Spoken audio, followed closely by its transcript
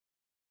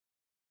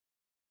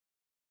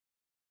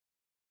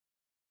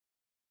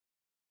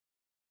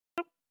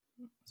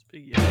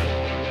Yeah.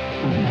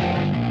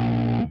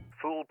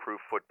 Foolproof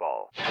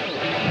football. You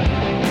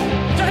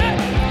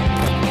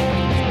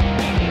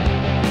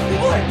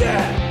like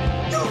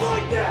that? You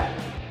like that?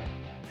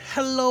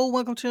 Hello,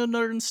 welcome to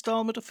another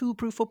installment of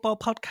Foolproof Football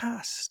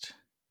Podcast.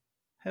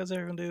 How's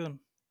everyone doing?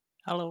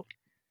 Hello.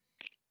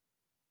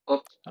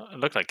 Oops. Oh, it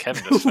looked like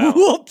Kevin just fell.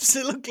 Whoops!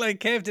 It looked like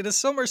Kev did a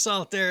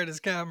somersault there in his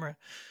camera.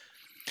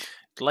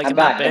 Like I'm in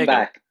that back. I'm bagel.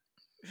 back.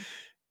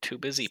 Too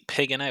busy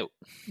pigging out.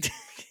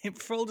 In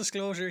full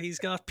disclosure, he's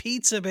got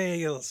pizza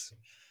bagels.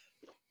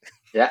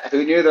 Yeah,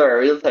 who knew they were a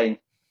real thing?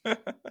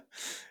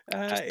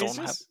 Sorry,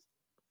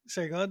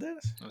 go on,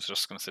 Dennis. I was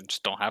just going to say,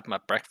 just don't have them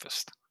at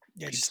breakfast.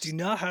 Yeah, just do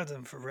not have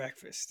them for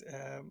breakfast.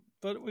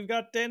 But we've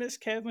got Dennis,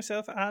 Kev,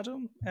 myself,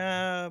 Adam.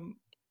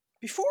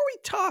 Before we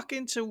talk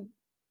into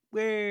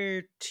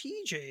where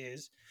TJ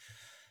is,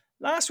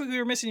 last week we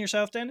were missing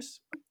yourself, Dennis.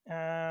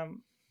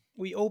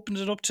 We opened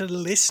it up to the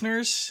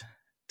listeners.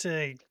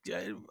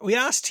 We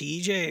asked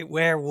TJ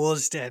where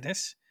was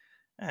Dennis,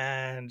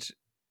 and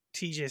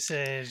TJ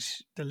said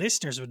the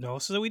listeners would know.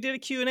 So we did a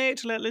Q&A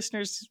to let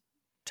listeners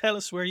tell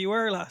us where you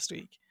were last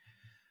week.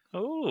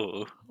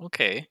 Oh,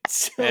 okay.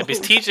 So, Because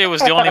TJ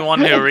was the only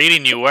one who really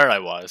knew where I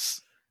was.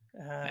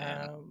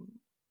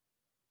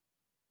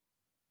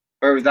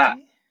 Where was that?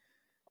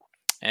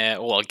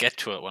 I'll get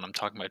to it when I'm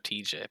talking about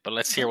TJ, but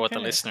let's hear what the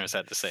Okay. listeners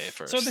had to say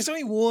first. So there's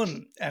only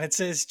one, and it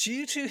says,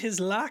 due to his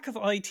lack of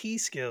IT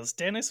skills,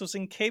 Dennis was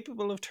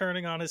incapable of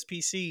turning on his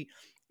PC.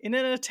 In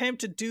an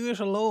attempt to do it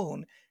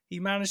alone, he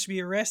managed to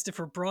be arrested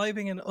for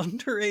bribing an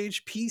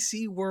underage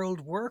PC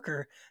World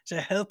worker to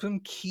help him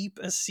keep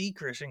a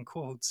secret, in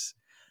quotes.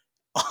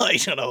 I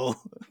don't know,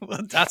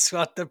 but that's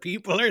what the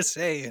people are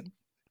saying.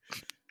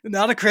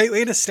 Not a great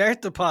way to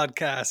start the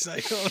podcast, I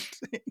don't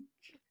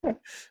think.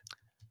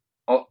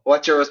 Oh,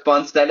 what's your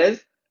response,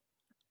 Dennis?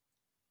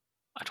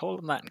 I told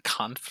him that in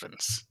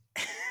confidence.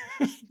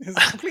 It's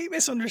a complete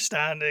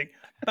misunderstanding.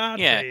 Bad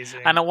Yeah,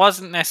 phrasing. and it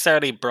wasn't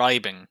necessarily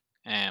bribing.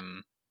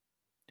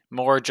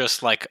 More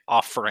just like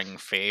offering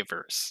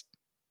favors.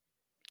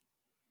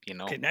 You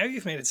know? Okay, now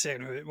you've made it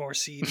sound a bit more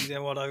seedy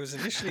than what I was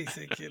initially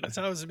thinking. I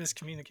thought it was a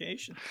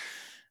miscommunication.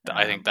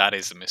 I think that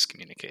is a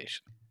miscommunication.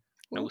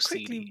 We'll No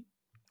CD.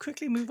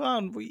 quickly move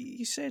on.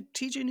 You said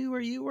TJ knew where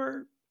you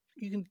were.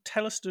 You can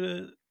tell us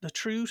the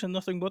truth and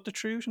nothing but the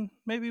truth, and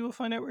maybe we'll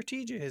find out where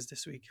TJ is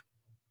this week.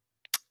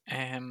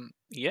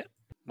 Yeah.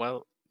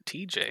 Well,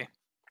 TJ.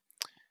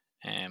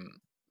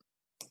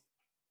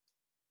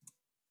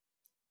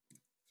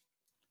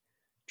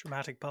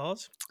 Dramatic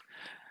pause.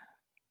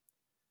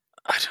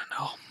 I don't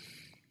know.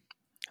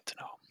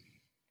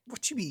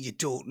 What do you mean you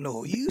don't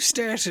know? You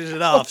started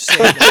it off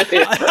saying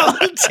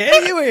I'll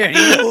tell you where he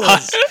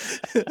was.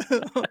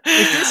 If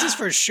this is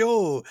for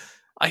show,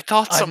 I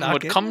thought I'm something not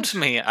would getting come it. to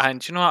me,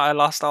 and you know, I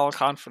lost all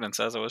confidence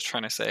as I was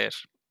trying to say it.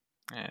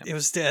 it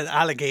was the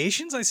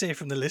allegations, I say,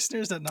 from the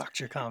listeners that knocked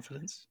your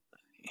confidence.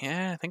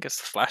 Yeah, I think it's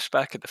the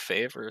flashback of the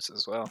favors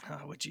as well.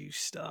 Oh, would you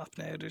stop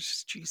now?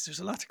 There's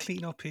a lot to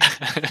clean up here.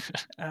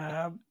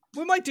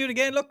 We might do it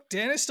again. Look,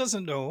 Dennis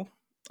doesn't know.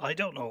 I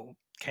don't know.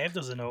 Kev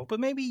doesn't know. But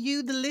maybe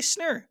you, the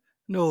listener,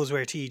 knows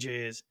where TJ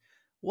is.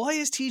 Why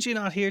is TJ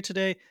not here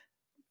today?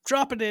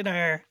 Drop it in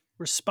our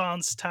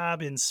response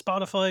tab in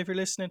Spotify if you're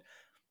listening.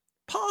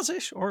 Pause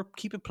it or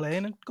keep it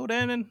playing and go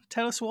down and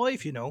tell us why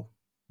if you know.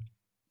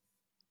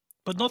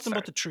 But nothing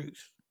but the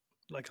truth.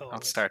 Like always.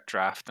 I'll start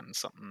drafting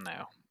something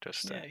now.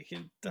 Yeah,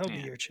 that'll be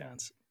your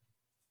chance.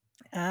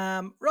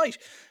 Right.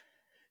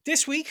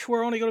 This week,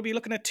 we're only going to be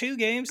looking at two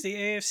games, the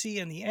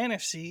AFC and the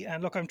NFC.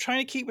 And look, I'm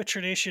trying to keep a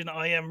tradition.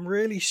 I am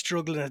really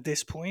struggling at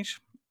this point,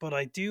 but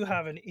I do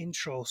have an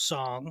intro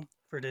song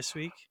for this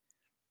week.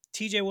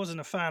 TJ wasn't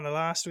a fan of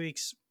last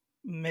week's.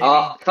 Maybe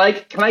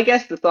Can I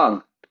guess the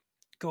song?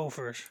 go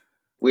for it.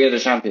 We Are the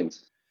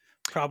Champions.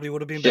 Probably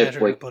would have been Shit, better,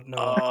 wait. but no.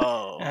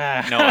 Oh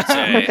no,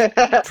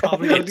 it's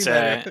Probably would have been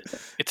better.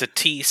 it's a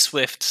T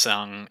Swift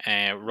song,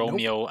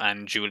 Romeo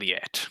and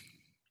Juliet.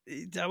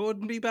 That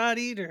wouldn't be bad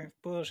either.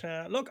 But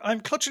look, I'm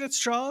clutching at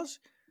straws.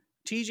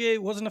 TJ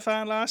wasn't a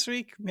fan last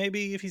week.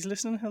 Maybe if he's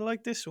listening, he'll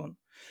like this one.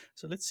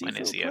 So let's see When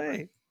if is he'll he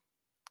play.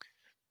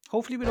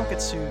 Hopefully we don't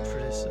get sued for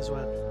this as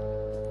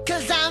well.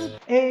 'Cause I'm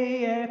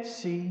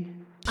AFC,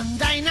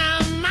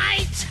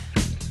 dynamite,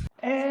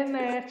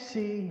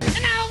 NFC.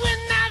 and I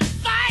will not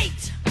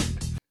fight.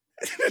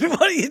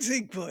 What do you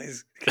think,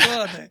 boys? Come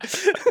on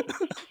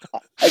now.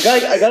 I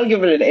gotta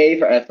give it an A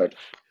for effort.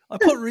 I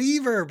put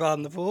reverb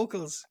on the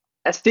vocals.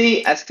 A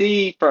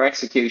C for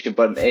execution,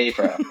 but an A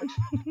for effort.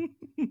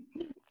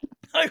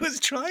 I was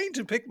trying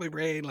to pick my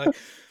brain, and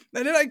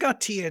then I got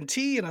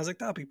TNT, and I was like,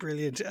 "That'd be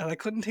brilliant," and I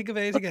couldn't think of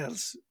anything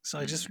else, so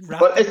I just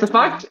wrapped. But it's the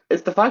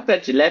fact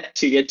that you let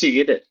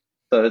TNT in it.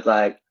 So it's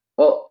like,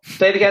 oh,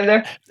 say it again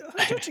there.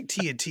 I don't think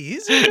TNT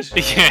is it.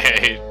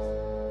 Yeah.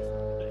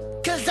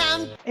 'Cause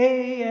I'm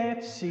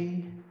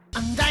AFC.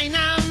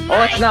 dynamite.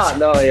 Oh, it's not.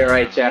 No, you're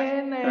right, Jeff.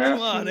 Come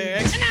on, And I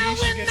execution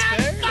will gets not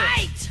better.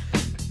 fight.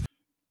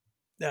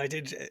 No, I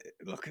did.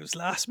 Look, it was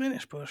last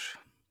minute, but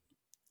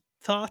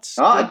thoughts.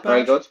 Oh, good, it's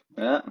very bad? good.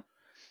 Yeah.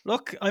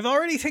 Look, I've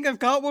already think I've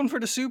got one for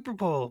the Super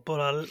Bowl, but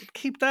I'll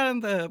keep that in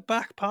the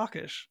back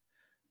pocket.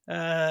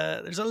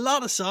 There's a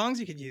lot of songs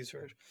you could use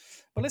for it.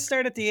 But let's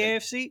start at the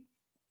AFC.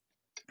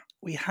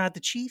 We had the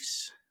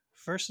Chiefs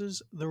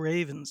versus the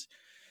Ravens.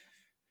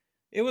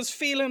 It was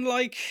feeling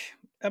like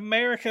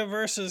America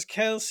versus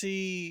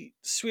Kelsey,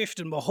 Swift,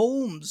 and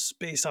Mahomes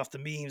based off the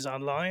memes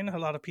online. A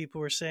lot of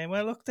people were saying,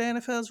 well, look, the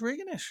NFL's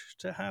rigging it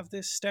to have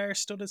this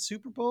star-studded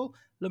Super Bowl.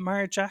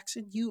 Lamar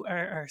Jackson, you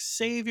are our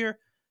savior.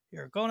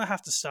 You're going to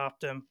have to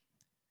stop them.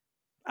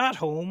 At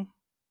home,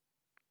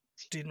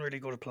 didn't really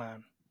go to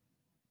plan.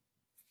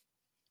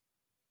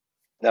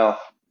 No,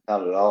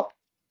 not at all.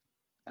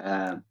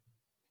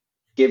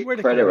 Give Where'd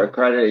it credit go where wrong?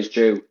 credit is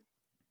due.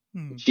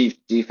 Hmm. Chiefs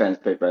defense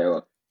played very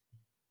well.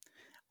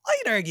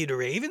 I'd argue the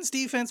Ravens'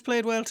 defense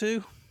played well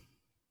too.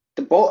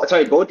 Both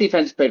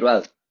defenses played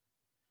well,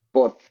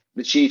 but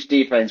the Chiefs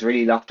defense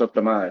really locked up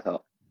Lamar, I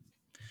thought.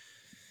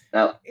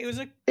 Now, It was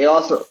a they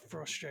also,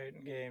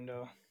 frustrating game,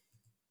 though.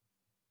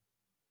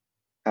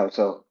 how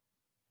so?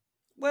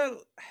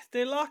 Well,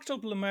 they locked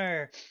up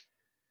Lamar,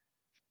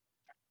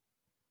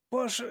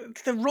 but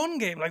the run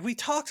game, like we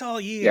talked all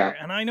year, Yeah.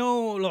 and I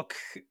know, look,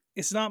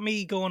 it's not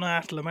me going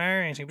at Lamar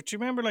or anything, but you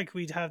remember, like,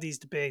 we'd have these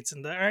debates,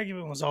 and the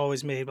argument was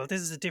always made, well,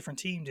 this is a different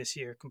team this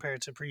year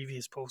compared to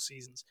previous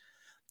postseasons.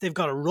 They've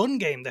got a run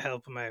game to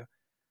help them out.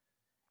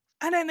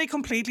 And then they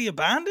completely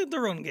abandoned the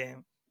run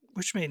game,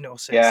 which made no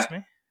sense Yeah. to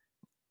me.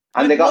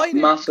 And Like, they why got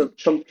did- massive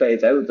chunk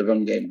plays out of the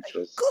run game, which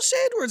was, Gus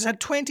Edwards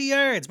had 20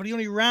 yards, but he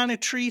only ran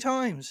it 3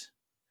 times.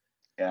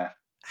 yeah.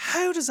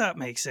 How does that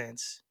make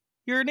sense?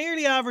 You're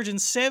nearly averaging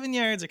 7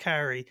 yards a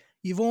carry.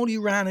 You've only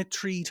ran it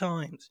 3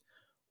 times.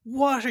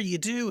 What are you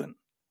doing?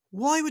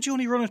 Why would you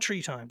only run it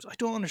 3 times? I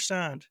don't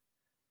understand.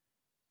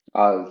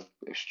 Oh,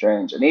 it was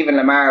strange. And even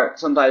Lamar,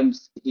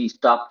 sometimes he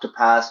stopped to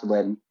pass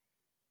when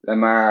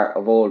Lamar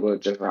of old would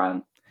have just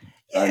ran.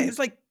 Yeah, And- it's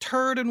like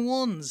 3rd and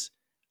 1s.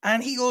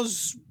 And he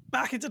goes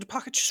back into the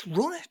pocket, just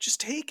run it,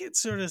 just take it,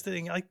 sort of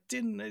thing.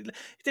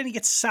 Then he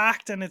gets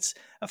sacked and it's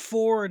a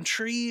 4 and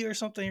 3 or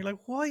something. You're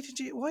like, why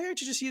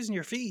aren't you just using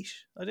your feet?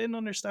 I didn't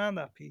understand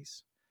that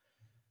piece.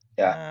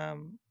 Yeah.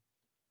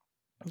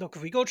 Look,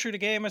 if we go through the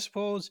game, I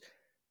suppose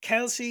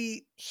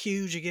Kelsey,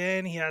 huge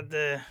again. He had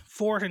the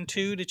 4th and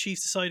 2. The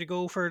Chiefs decided to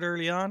go for it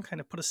early on, kind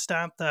of put a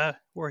stamp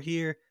that we're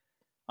here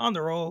on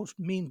the road,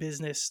 mean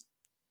business.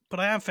 But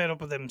I am fed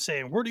up with them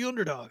saying we're the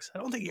underdogs. I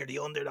don't think you're the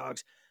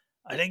underdogs.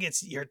 I think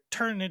you're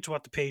turning into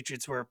what the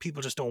Patriots were.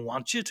 People just don't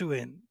want you to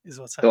win, is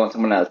what's Don't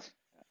happening. want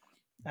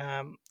someone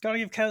else. Got to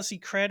give Kelsey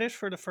credit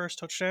for the first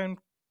touchdown.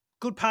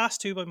 Good pass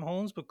too by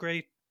Mahomes, but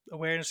great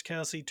awareness.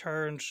 Kelsey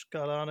turned,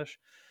 got on it.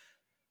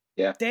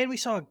 Yeah. Then we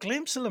saw a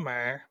glimpse of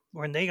Lamar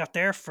when they got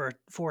their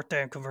 4th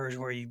down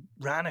conversion where he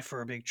ran it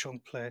for a big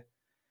chunk play.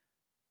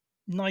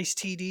 Nice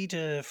TD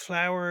to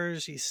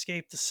Flowers. He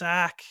escaped the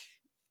sack.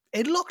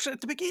 It looked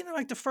at the beginning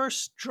like the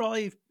first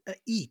drive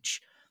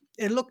each.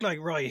 It looked like,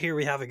 right, here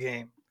we have a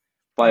game.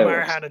 Lamar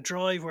Fireworks. had a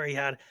drive where he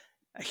had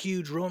a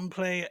huge run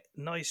play,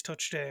 nice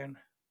touchdown,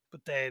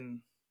 but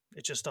then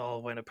it just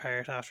all went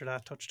apart after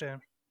that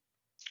touchdown.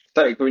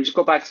 Sorry, can we just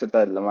go back to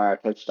the Lamar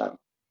touchdown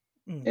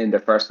Mm. in the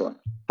first one?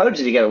 How did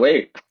he get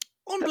away?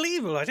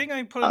 Unbelievable. I think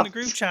I put in the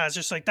group chat, it's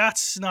just like,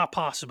 that's not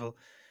possible.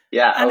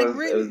 Yeah, And it it was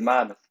really-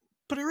 mad.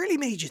 But it really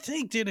made you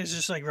think, didn't it? It's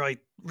just like, right,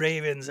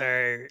 Ravens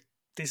are,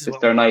 this is It's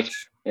what their we night. want.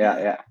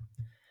 Yeah.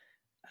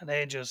 And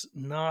then just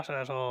not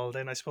at all.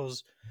 Then I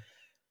suppose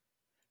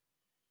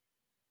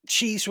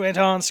Chiefs went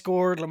on,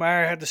 scored.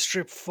 Lamar had the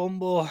strip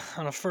fumble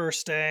on a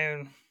 1st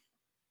down.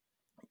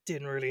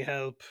 Didn't really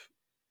help.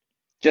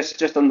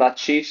 Just on that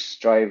Chiefs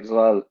drive as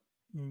well.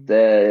 Mm.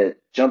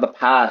 The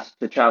pass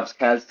to Travis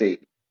Kelce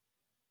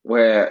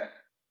where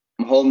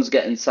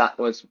Mahomes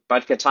was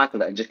about to get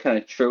tackled and just kind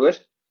of threw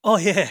it. Oh,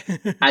 yeah.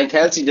 And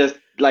Kelsey just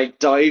like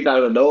dived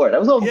out of nowhere. That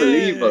was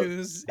unbelievable. Yeah, it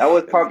was- That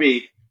was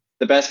probably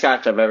the best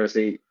catch I've ever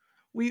seen.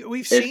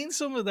 We've seen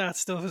some of that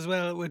stuff as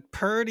well with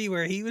Purdy,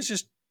 where he was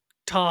just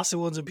tossing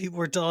ones and people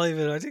were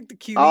diving. I think the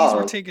QBs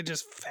were Oh. thinking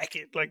just feck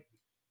it, like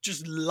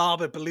just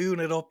lob it, balloon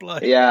it up,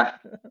 like. Yeah.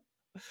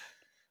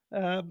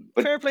 But-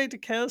 Fair play to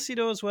Kelsey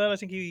though as well. I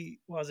think he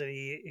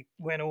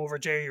went over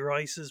Jerry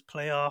Rice's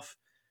playoff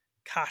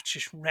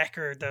catch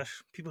record that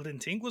people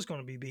didn't think was going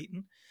to be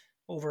beaten.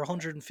 Over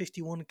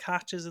 151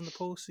 catches in the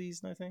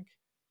postseason, I think.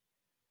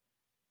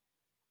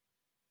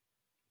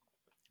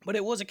 But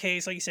it was a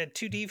case, like you said,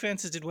 2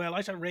 defenses did well.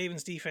 I thought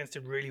Ravens defense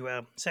did really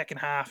well. Second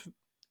half,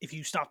 if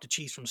you stop the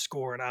Chiefs from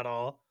scoring at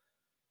all,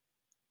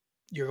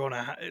 you're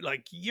gonna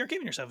you're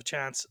giving yourself a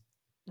chance.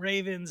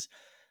 Ravens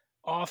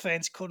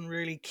offense couldn't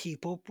really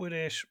keep up with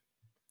it.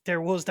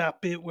 There was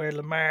that bit where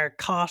Lamar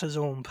caught his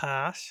own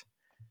pass.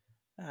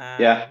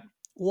 Yeah.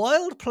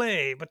 Wild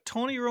play, but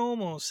Tony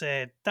Romo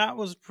said that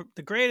was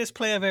the greatest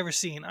play I've ever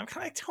seen. I'm kind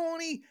of like,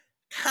 Tony,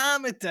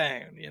 calm it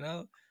down, you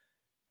know?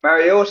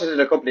 Mariota did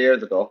a couple of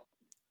years ago.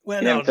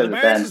 Well, Yeah, no, because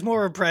Lamar's then- was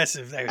more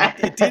impressive there.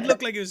 It did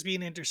look like it was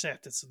being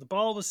intercepted. So the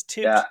ball was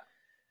tipped. Yeah.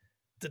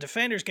 The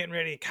defender's getting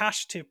ready to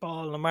catch the tip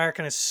ball. Lamar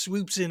kind of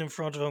swoops in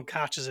front of him,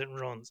 catches it, and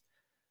runs.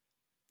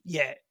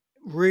 Yeah,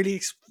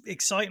 really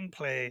exciting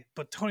play.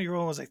 But Tony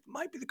Romo was like,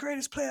 might be the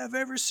greatest play I've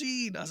ever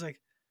seen. I was like,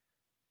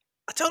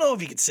 I don't know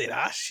if you could say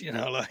that,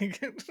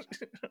 like.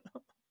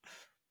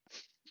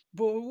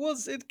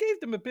 But it gave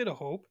them a bit of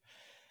hope.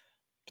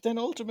 But then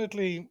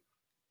ultimately,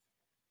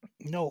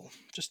 no,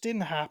 just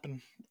didn't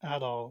happen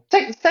at all.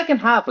 Second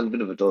half was a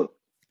bit of a dud.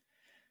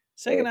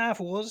 Second half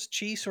was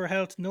Chiefs were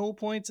held to no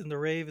points and the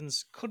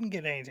Ravens couldn't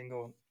get anything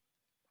going.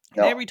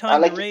 No, And every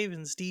time the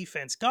Ravens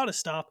defense got a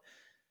stop,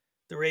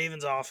 the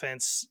Ravens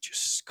offense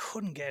just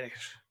couldn't get it.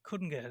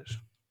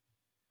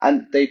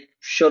 And they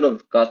should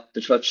have got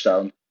the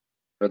touchdown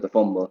for the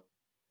fumble,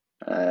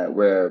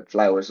 where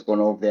Flowers was going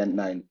over the end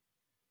line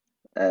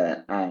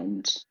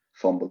and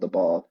fumbled the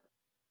ball.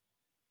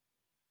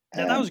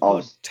 Now that was a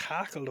good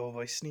tackle though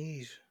by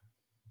Snead.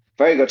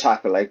 Very good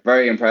tackle, like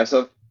very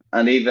impressive.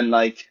 And even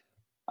like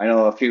I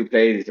know a few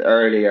plays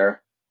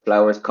earlier,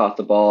 Flowers caught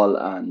the ball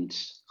and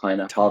kind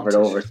of hovered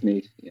over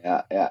Snead.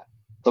 Yeah.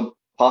 So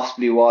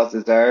possibly was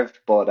deserved,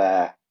 but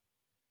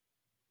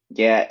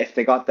yeah, if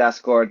they got that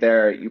score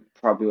there, you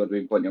probably would have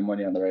been putting your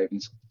money on the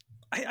Ravens.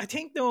 I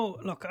think though,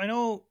 look, I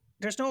know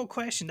there's no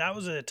question that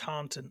was a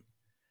taunting.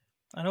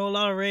 I know a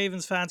lot of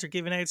Ravens fans are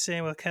giving out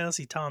saying, well,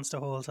 Kelsey taunts the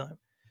whole time.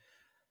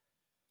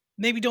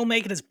 Maybe don't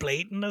make it as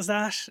blatant as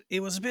that. It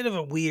was a bit of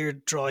a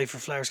weird drive for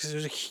Flowers because it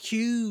was a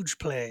huge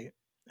play.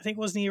 I think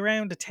wasn't he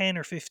around the 10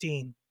 or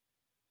 15?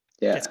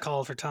 Yeah. Gets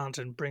called for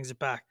taunting, brings it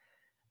back.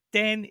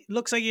 Then it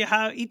looks like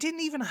he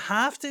didn't even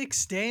have to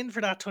extend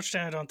for that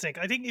touchdown, I don't think.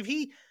 I think if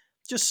he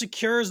just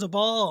secures the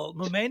ball,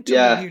 momentum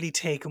will nearly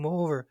take him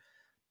over.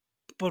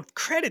 But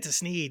credit to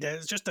Snead,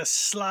 it's just a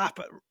slap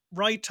at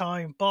right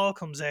time, ball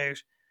comes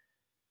out.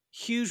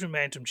 Huge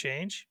momentum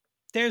change.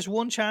 There's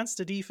one chance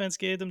the defense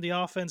gave them, the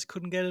offense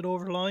couldn't get it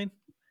over the line.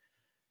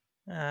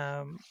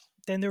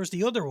 Then there was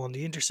the other one,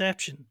 the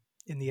interception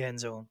in the end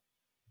zone.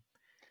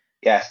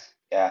 Yes,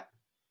 yeah.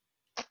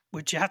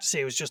 Which you have to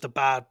say was just a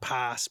bad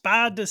pass.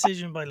 Bad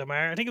decision by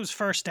Lamar. I think it was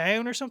first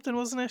down or something,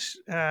 wasn't it?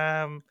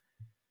 Second.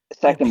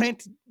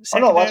 It was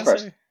down,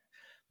 first.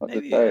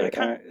 Maybe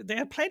they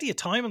had plenty of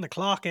time on the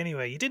clock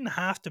anyway. You didn't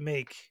have to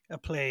make a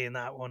play in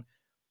that one.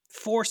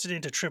 Forced it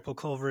into triple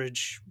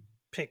coverage,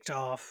 picked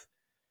off.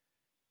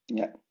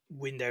 Yeah.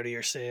 Wind out of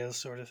your sails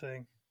sort of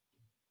thing.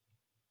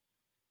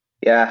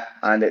 Yeah,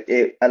 and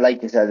it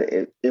like you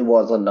said, it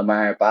was on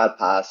Lamar, bad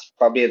pass.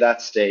 Probably at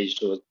that stage,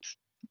 there was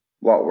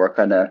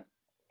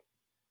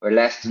we're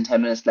less than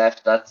 10 minutes left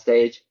at that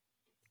stage.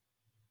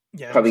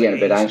 Yeah, probably like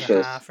getting a bit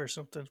anxious. 8.5 or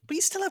something. But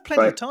you still have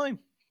plenty of time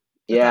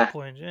at that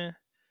point, yeah.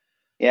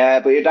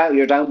 Yeah, but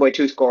you're down by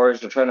 2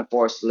 scores. You're trying to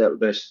force a little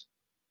bit,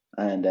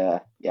 and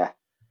yeah.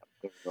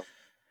 Because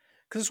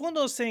it's one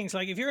of those things,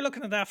 like if you're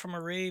looking at that from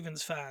a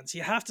Ravens fans,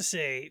 you have to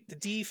say the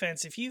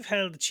defense, if you've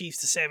held the Chiefs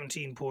to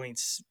 17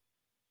 points,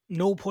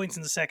 no points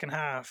in the second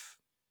half,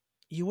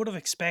 you would have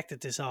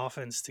expected this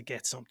offense to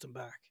get something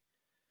back.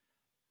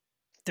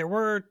 There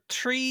were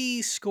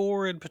 3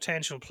 scoring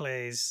potential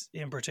plays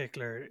in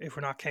particular, if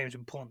we're not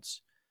counting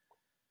punts.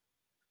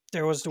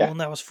 There was the one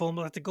that was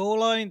fumbled at the goal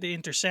line, the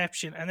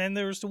interception, and then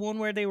there was the one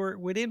where they were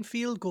within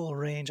field goal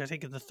range. I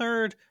think in the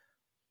third,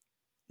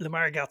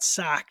 Lamar got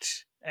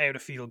sacked out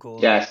of field goal.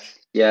 Yes,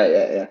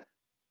 yeah.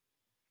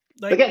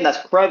 Like, again,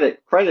 that's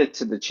credit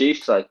to the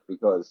Chiefs,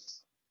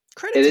 because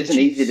it isn't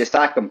easy to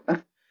sack them.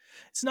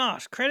 It's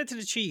not. Credit to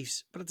the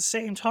Chiefs, but at the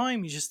same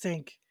time, you just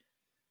think,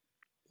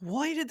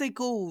 why did they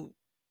go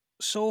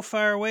so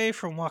far away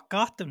from what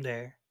got them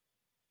there?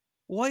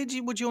 Why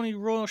would you only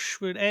rush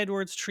with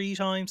Edwards 3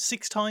 times,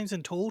 6 times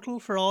in total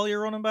for all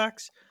your running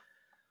backs?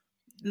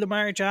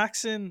 Lamar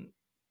Jackson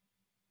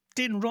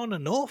didn't run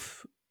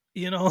enough,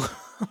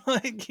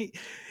 like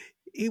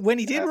when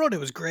he did run, it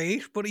was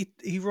great, but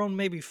he run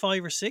maybe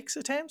 5 or 6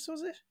 attempts,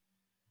 was it?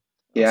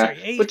 Yeah,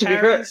 sorry, 8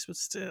 carries, but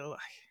still.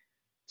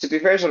 To be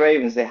fair to the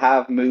Ravens, they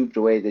have moved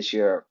away this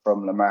year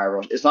from Lamar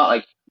run. It's not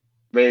like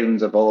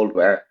Ravens of old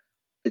where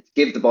it's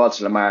give the ball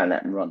to Lamar and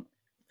let him run.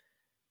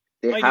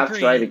 They have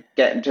tried to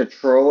get him to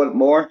throw it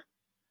more,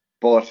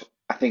 but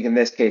I think in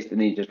this case they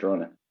need to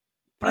run it.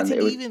 But I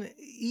think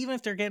even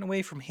if they're getting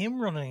away from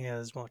him running it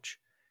as much,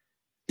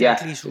 they're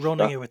at least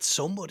running it with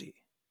somebody.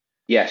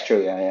 Yeah, it's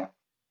true, yeah.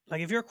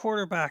 Like if your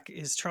quarterback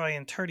is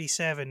trying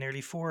 37,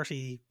 nearly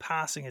 40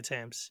 passing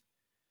attempts,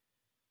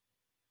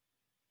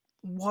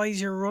 why is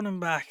your running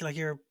back, like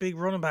your big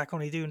running back,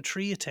 only doing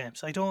 3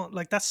 attempts?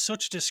 That's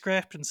such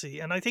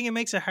discrepancy. And I think it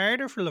makes it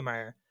harder for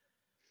Lamar.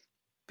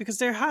 Because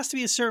there has to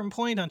be a certain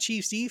point on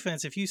Chiefs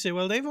defense. If you say,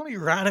 well, they've only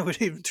ran it with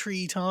him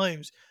 3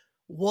 times,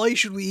 why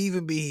should we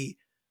even be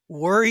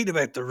worried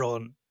about the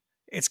run?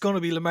 It's going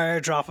to be Lamar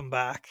dropping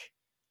back.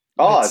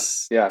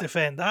 Let's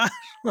defend that.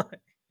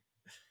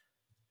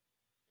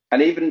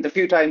 And even the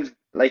few times,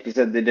 like you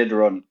said, they did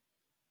run,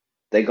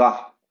 they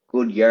got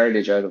good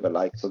yardage out of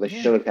it, so they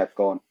should have kept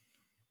going.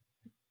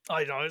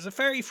 I know, it was a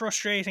very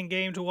frustrating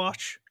game to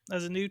watch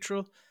as a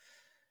neutral.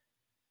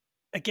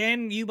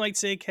 Again, you might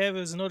say, Kev, it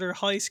was another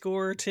high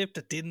scorer tip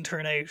that didn't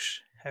turn out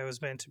how it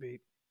was meant to be.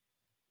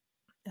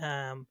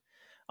 On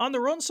the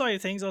run side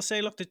of things, I'll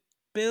say, look,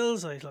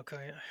 Bills, I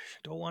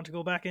don't want to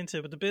go back into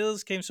it, but the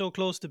Bills came so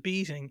close to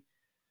beating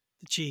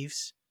the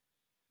Chiefs,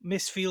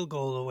 missed field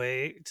goal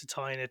away to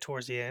tying it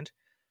towards the end.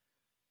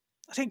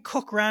 I think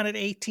Cook ran it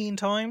 18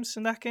 times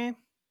in that game.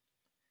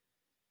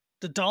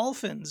 The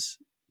Dolphins,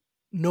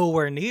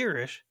 nowhere near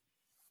it.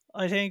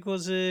 I think,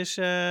 was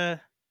it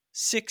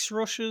 6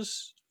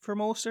 rushes for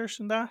Mostert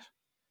and that?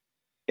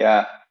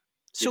 Yeah.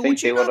 So think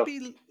would you they not would've-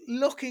 be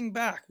looking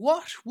back?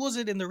 What was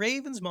it in the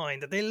Ravens'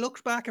 mind that they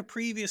looked back at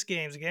previous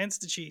games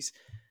against the Chiefs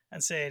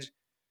and said,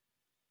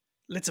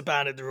 let's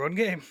abandon the run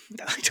game?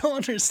 I don't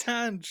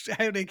understand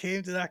how they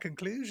came to that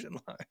conclusion.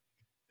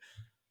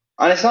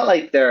 And it's not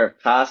like their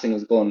passing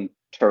was going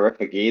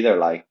terrific either.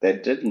 Like they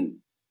didn't,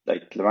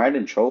 like Lamar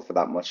didn't throw for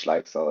that much.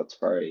 Like so, it's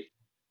very.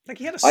 Like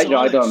he had a I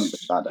solid, don't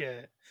understand it.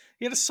 yeah,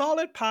 he had a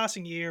solid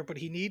passing year, but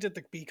he needed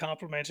to be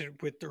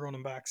complemented with the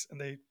running backs, and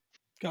they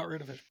got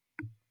rid of it.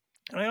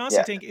 And I honestly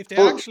Yeah. think if they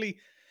But- actually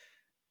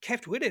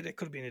kept with it, it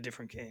could have been a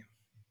different game.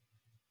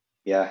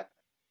 Yeah.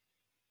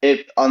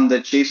 It on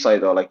the Chiefs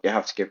side though, like you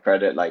have to give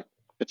credit. Like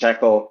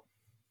Pacheco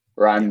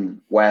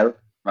ran well,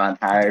 ran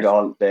hard did.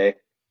 all day.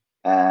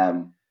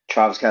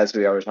 Travis Kelce,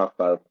 we already talked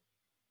about,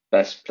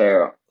 best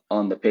player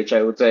on the pitch,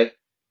 I would say.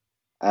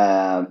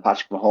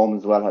 Patrick Mahomes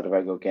as well had a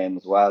very good game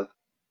as well.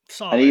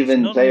 Solid,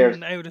 even nothing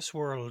players- out of this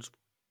world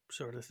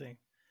sort of thing.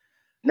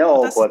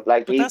 No, that's but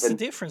like that's the even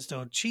difference,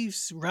 though.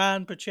 Chiefs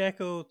ran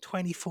Pacheco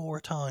 24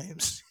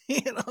 times.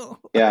 You know,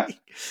 Yeah.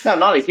 no,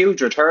 not a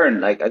huge return.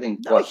 Like I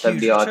think Not a what huge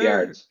 70 odd return.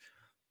 yards.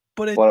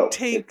 but it Well,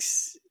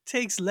 takes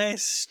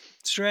less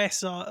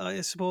stress,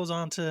 I suppose,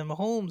 onto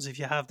Mahomes if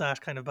you have that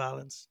kind of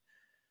balance.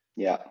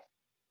 Yeah.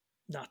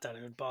 Not that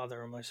it would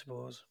bother him, I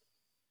suppose.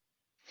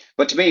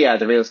 But to me, yeah,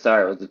 the real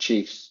star was the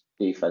Chiefs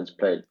defense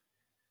played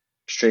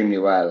extremely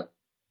well.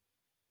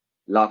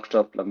 Locked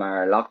up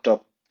Lamar, locked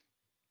up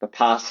the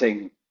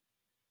passing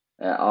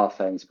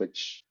offense,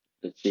 which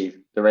the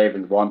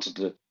Ravens wanted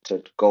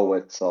to go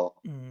with. So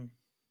Mm.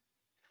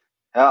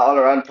 all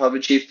around, probably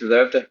Chiefs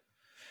deserved it.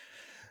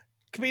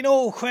 Can be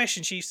no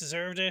question Chiefs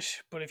deserved it,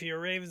 but if you're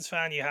a Ravens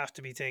fan, you have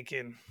to be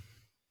thinking,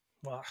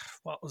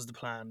 what was the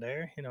plan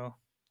there? You know,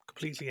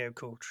 completely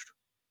outcoached.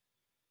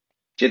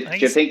 Do I you, think do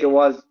you it's- think it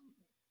was?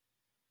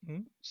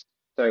 Hmm?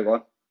 Sorry, go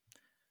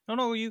on.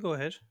 No, you go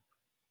ahead.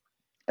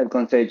 I was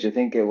going to say, do you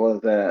think it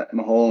was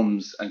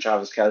Mahomes and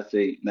Travis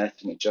Kelce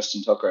messing with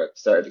Justin Tucker at the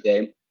start of the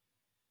game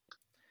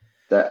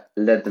that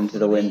led them to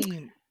the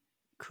win?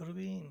 Could have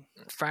been.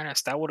 In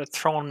fairness, that would have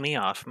thrown me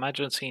off.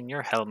 Imagine seeing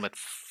your helmet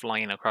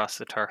flying across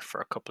the turf for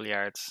a couple of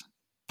yards.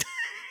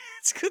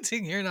 It's a good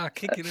thing you're not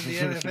kicking in the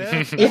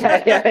NFL.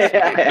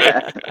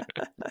 Yeah.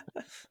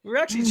 We were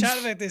actually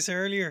chatting about this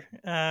earlier.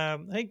 I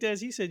think, Des,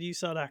 you said you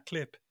saw that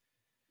clip.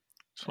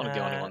 It's one of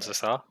the only ones I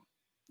saw.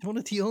 One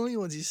of the only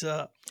ones you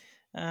saw.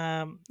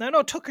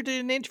 No, Tucker did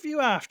an interview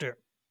after.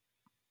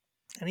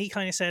 And he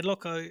kind of said,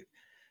 look,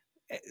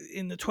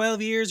 in the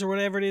 12 years or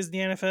whatever it is in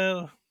the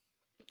NFL,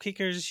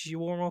 kickers, you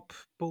warm up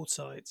both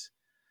sides.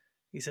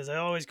 He says, I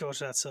always go to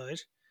that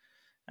side.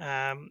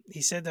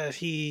 He said that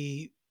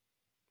he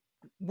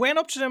went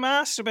up to them,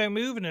 asked about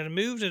moving it, and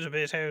moved it a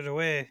bit out of the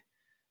way.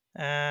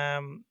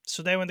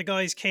 So then when the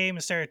guys came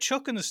and started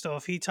chucking the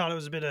stuff, he thought it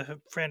was a bit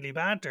of friendly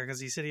banter because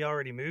he said he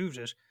already moved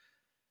it.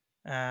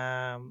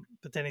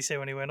 But then he said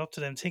when he went up to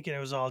them thinking it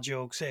was all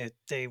jokes,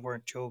 they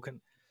weren't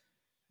joking.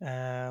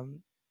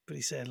 But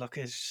he said, look,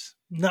 it's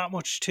not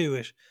much to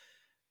it.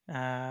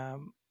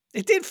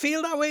 It did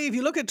feel that way. If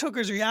you look at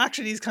Tucker's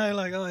reaction, he's kind of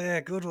like, oh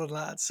yeah, good one,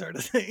 lads, sort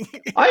of thing.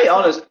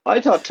 I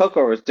thought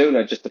Tucker was doing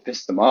it just to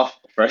piss them off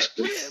first.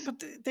 Yeah, but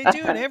they do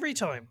it every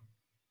time.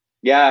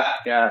 Yeah.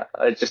 Now,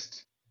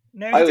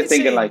 I he was did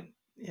thinking, say- like-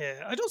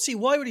 yeah, I don't see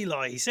why would he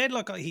lie. He said,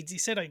 look, he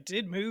said I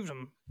did move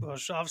them,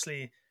 but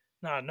obviously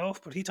not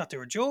enough. But he thought they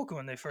were joking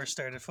when they first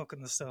started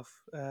fucking the stuff.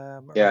 Yeah.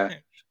 around.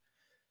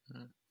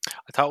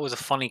 I thought it was a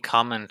funny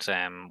comment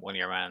when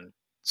your man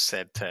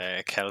said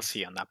to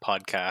Kelsey on that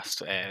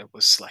podcast. It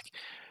was like,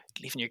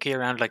 leaving your gear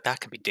around like that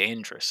can be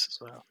dangerous as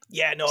well.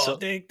 Yeah, no, So-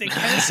 the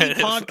Kelsey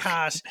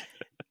podcast.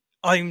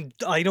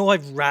 I know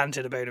I've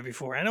ranted about it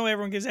before. I know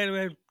everyone gives out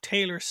about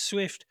Taylor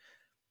Swift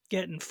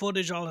getting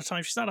footage all the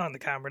time. She's not on the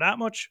camera that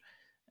much.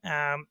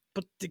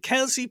 But the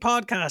Kelsey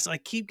podcast, I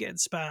keep getting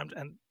spammed,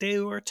 and they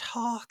were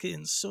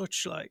talking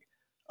such like,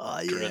 oh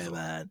yeah, Drivel.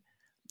 man.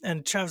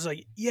 And Travis was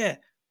like, yeah,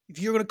 if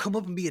you're gonna come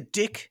up and be a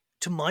dick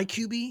to my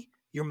QB,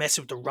 you're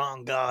messing with the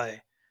wrong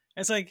guy.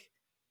 It's like,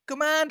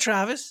 come on,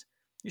 Travis.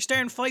 You're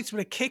starting fights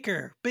with a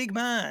kicker, big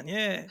man,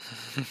 yeah.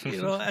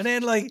 You know, and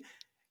then like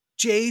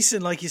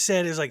Jason, like you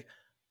said, is like,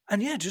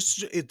 and yeah,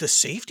 just the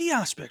safety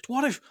aspect.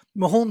 What if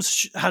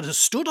Mahomes had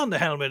stood on the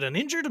helmet and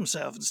injured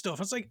himself and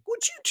stuff? It's like, would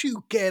you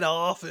two get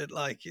off it?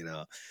 Like, you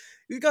know,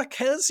 you got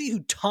Kelsey who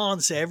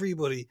taunts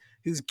everybody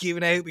who's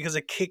giving out because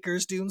a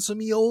kicker's doing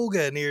some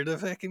yoga near the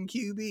fucking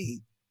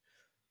QB.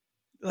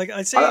 Like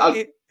I'd say,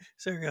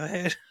 sorry, go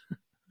ahead.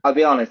 I'll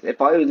be honest,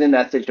 if I was in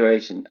that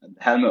situation and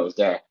the helmet was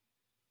there,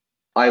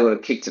 I would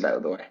have kicked it out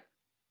of the way.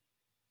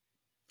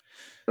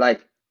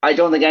 Like, I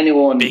don't think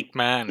anyone. Big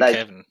man, Like-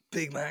 Kevin.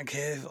 Big man,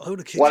 Kev. I would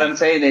have kicked What you. I'm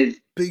saying is,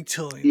 big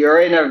time.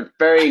 You're in a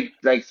very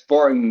like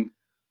sporting.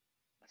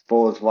 I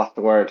suppose what's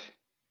the word?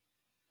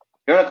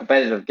 You're in a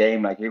competitive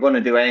game. Like you're going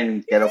to do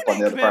anything to get You're up on in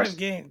the a other competitive person.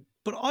 game,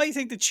 but I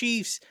think the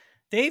Chiefs,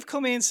 they've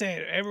come in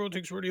saying everyone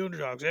thinks we're the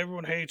underdogs,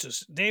 everyone hates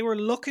us. They were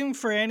looking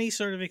for any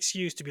sort of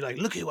excuse to be like,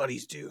 look at what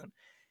he's doing,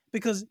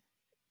 because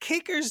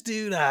kickers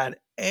do that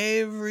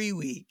every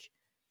week.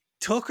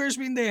 Tucker's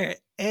been there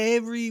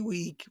every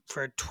week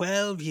for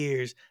 12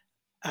 years,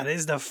 and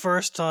it's the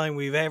first time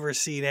we've ever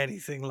seen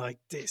anything like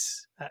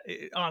this,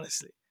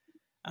 honestly.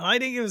 And I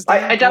think it was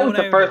them I doubt going it's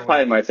the out of their first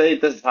time. way. I'd say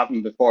this has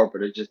happened before,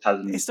 but it just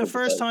hasn't been It's the first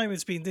publicized. time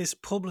it's been this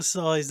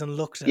publicized and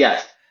looked at.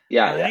 Yes.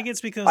 Yeah. And I Yeah. think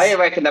it's because I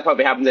reckon that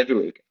probably happens every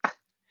week.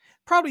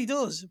 probably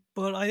does,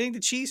 but I think the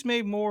Chiefs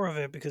made more of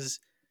it because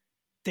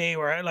they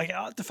were like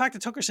the fact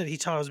that Tucker said he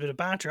thought it was a bit of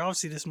banter.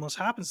 Obviously, this must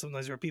happen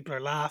sometimes where people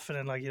are laughing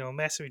and like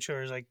messing with each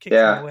other, like kicking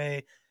him Yeah.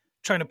 away,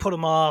 trying to put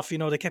him off.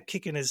 They kept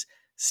kicking his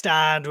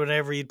stand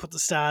whenever he'd put the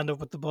stand up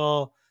with the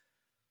ball.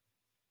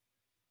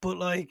 But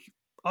like,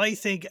 I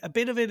think a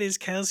bit of it is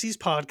Kelsey's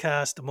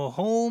podcast, the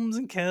Mahomes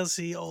and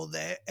Kelsey.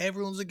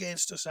 Everyone's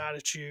against us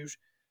attitude.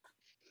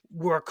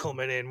 We're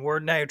coming in. We're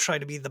now trying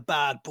to be the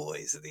bad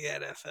boys of the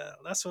NFL.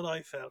 That's what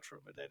I felt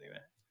from it anyway.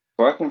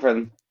 Working for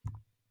them.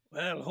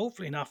 Well,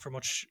 hopefully not for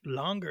much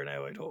longer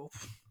now, I'd hope.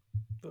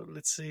 But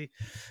let's see.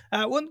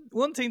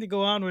 One thing to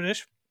go on with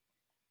it.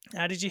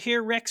 Did you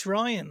hear Rex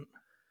Ryan?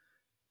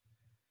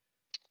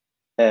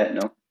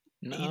 No.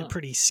 He had a No.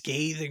 pretty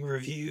scathing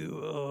review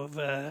of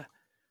the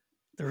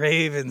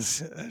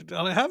Ravens.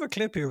 I have a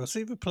clip here. We'll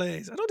see if it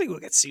plays. I don't think we'll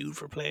get sued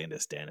for playing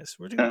this, Dennis.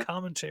 We're doing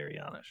commentary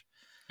on it.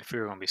 If we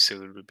were going to be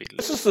sued, we'd be.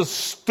 This is the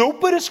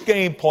stupidest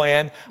game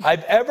plan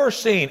I've ever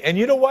seen. And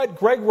you know what,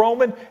 Greg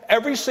Roman,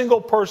 every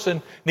single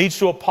person needs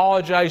to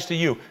apologize to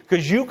you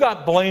because you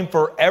got blamed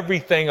for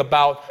everything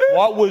about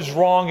what was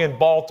wrong in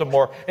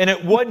Baltimore. And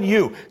it wasn't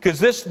you because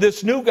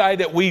this new guy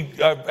that we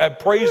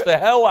praised the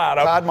hell out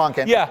of. Todd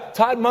Monken. Yeah,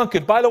 Todd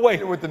Monken. By the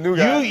way, With the new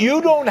guy.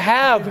 you don't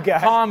have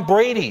Tom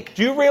Brady.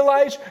 Do you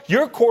realize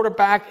your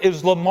quarterback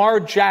is Lamar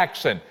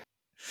Jackson?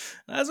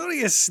 That's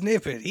only a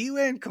snippet. He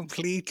went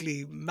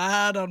completely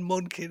mad on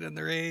Munkin and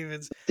the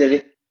Ravens. Did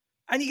he?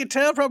 And you can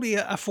tell probably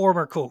a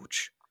former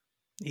coach.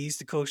 He used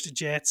to coach the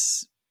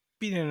Jets,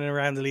 been in and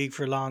around the league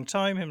for a long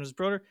time, him and his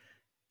brother.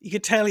 You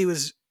could tell he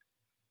was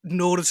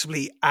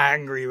noticeably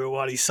angry with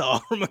what he saw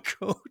from a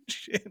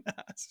coach in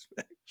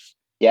aspects.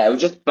 Yeah, it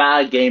was just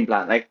bad game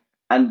plan.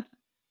 And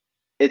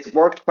it's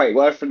worked quite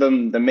well for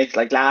them. The mix,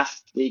 like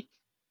last week,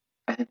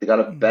 I think they got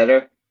it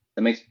better.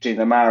 The mix between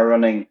Lamar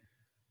running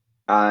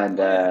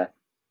and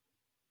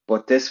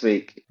but this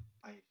week,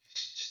 I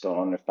just don't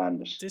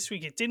understand it. This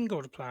week it didn't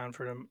go to plan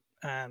for them.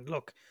 And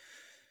look,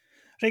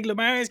 I think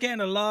Lamar is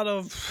getting a lot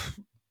of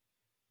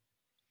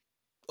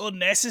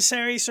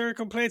unnecessary sort of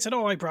complaints. I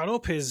know I brought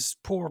up his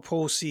poor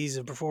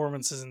postseason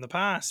performances in the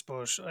past,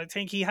 but I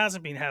think he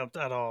hasn't been helped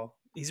at all.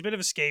 He's a bit of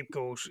a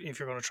scapegoat if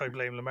you're going to try to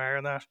blame Lamar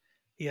on that.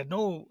 He had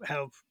no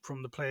help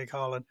from the play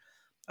calling.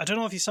 I don't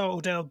know if you saw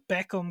Odell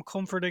Beckham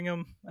comforting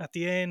him at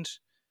the end.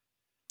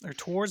 Or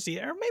towards the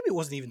end, or maybe it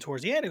wasn't even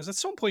towards the end. It was at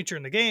some point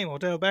during the game.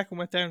 Odell Beckham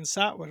went down and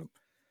sat with him.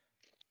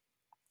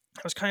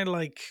 I was kind of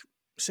like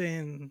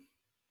saying,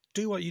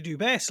 do what you do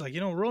best, like,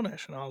 run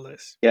it and all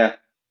this. Yeah.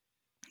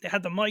 They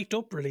had the mic'd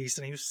up released,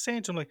 and he was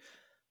saying to him, like,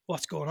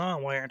 what's going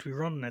on? Why aren't we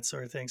running it,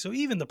 sort of thing? So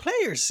even the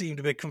players seemed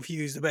a bit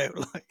confused about,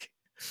 like,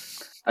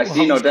 I what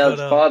seen was Odell's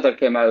going on. father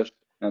came out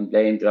and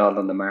blamed it all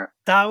on Lamar.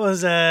 That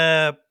was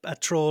a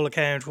troll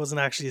account, wasn't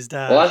actually his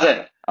dad. Was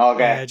it?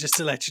 Okay. Just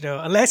to let you know.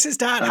 Unless his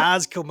dad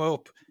has come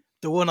up.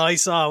 The one I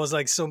saw was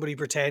like somebody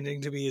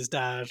pretending to be his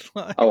dad.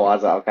 Oh,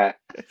 was it? Okay.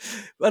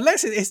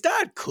 Unless his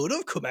dad could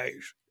have come out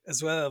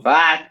as well.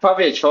 It's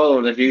probably a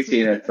troll if you've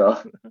seen it,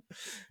 so.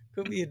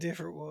 Could be a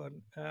different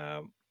one.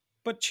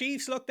 But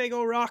Chiefs, look, they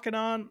go rocking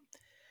on.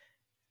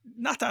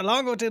 Not that long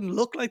ago, it didn't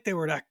look like they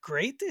were that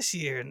great this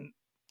year, and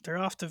they're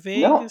off to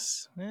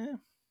Vegas. Yeah.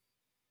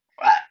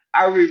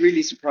 Are we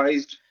really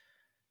surprised?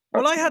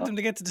 Well, I had them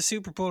to get to the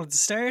Super Bowl at the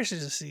start of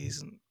the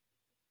season.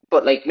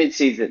 But like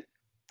mid-season,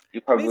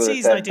 you probably would have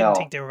Mid-season, I said didn't no.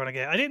 think they were going to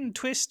get. I didn't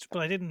twist, but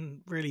I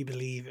didn't really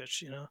believe it,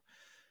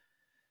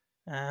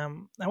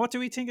 Now, what do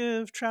we think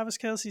of Travis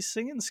Kelce's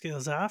singing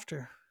skills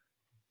after?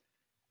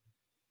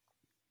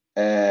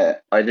 I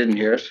didn't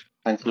hear it,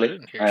 I thankfully.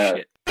 didn't hear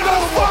shit.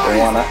 I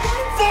wanna.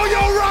 For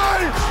your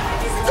right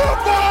to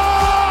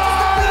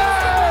party!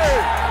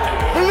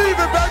 Believe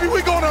it, baby,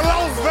 we going to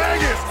Las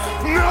Vegas,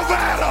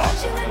 Nevada,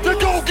 to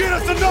go get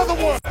us another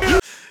one.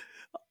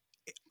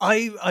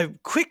 I'm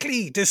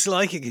quickly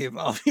disliking him,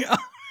 I'll be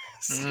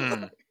honest.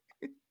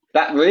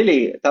 That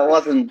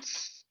wasn't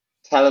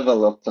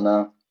tellable up to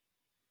now.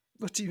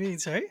 What do you mean,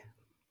 sorry?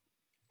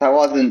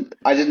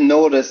 I didn't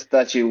notice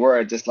that you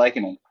were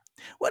disliking him.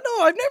 Well,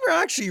 no, I've never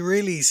actually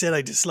really said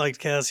I disliked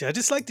Kelsey. I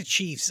dislike the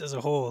Chiefs as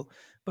a whole.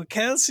 But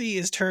Kelsey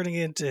is turning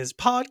into his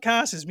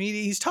podcast, his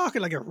media. He's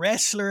talking like a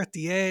wrestler at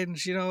the end,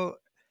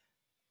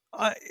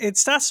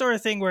 It's that sort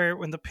of thing where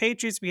when the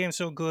Patriots became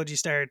so good, you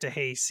started to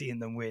hate seeing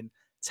them win.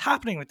 It's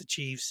happening with the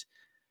Chiefs.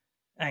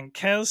 And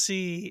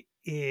Kelsey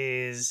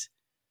is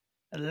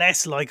a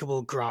less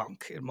likable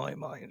Gronk in my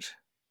mind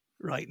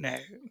right now.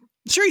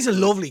 Sure, he's a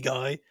lovely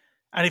guy,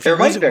 and if He he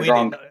reminds wasn't me of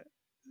winning, Gronk.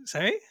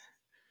 sorry,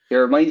 He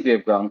reminds me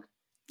of Gronk.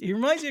 he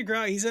reminds me of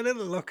Gronk. He's a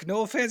little look.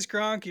 No offense,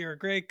 Gronk, you're a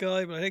great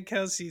guy, but I think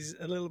Kelsey's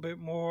a little bit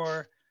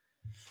more.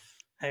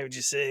 How would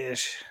you say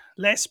it?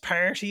 Less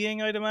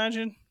partying, I'd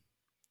imagine.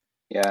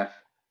 Yeah.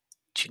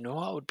 Do you know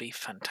what would be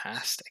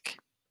fantastic?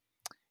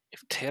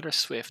 If Taylor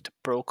Swift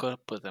broke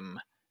up with him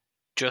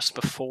just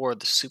before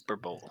the Super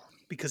Bowl.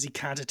 Because he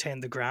can't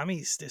attend the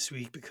Grammys this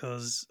week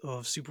because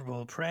of Super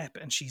Bowl prep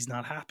and she's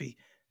not happy.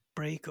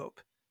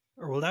 Breakup.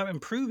 Or will that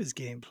improve his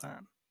game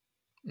plan?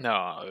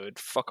 No, it would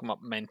fuck him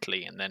up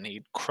mentally, and then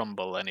he'd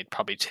crumble, and he'd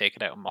probably take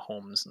it out on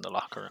Mahomes in the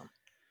locker room.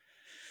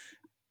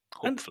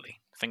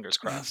 Hopefully. Fingers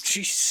crossed.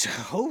 Jeez,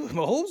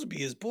 Mahomes would be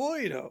his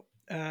boy, though.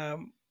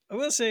 I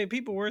will say,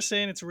 people were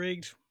saying it's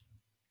rigged.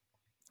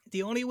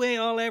 The only way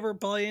I'll ever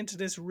buy into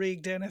this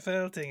rigged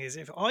NFL thing is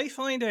if I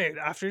find out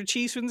after the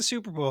Chiefs win the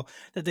Super Bowl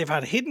that they've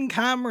had hidden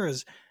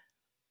cameras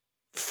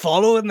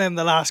following them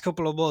the last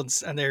couple of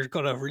months and they're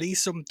going to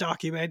release some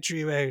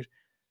documentary about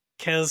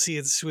Kelsey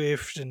and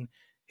Swift and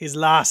his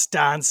last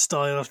dance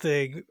style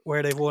thing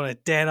where they've won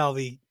it, then I'll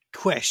be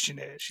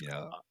questioning it, you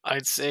know.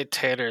 I'd say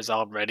Taylor's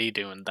already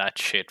doing that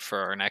shit for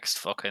our next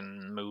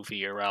fucking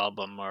movie or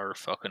album or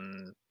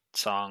fucking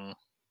song.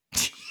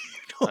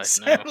 You don't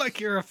sound like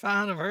you're a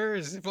fan of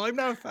hers. If I'm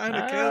not a fan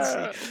of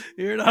Kelsey,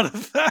 you're not a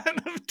fan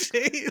of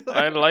Taylor.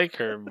 I like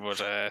her,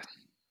 but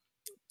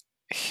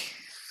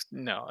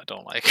no, I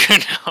don't like her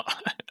now.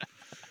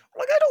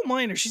 Like, I don't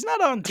mind her. She's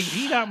not on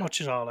TV that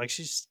much at all. Like,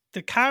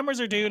 the cameras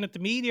are doing it. The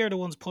media are the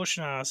ones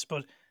pushing us.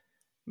 But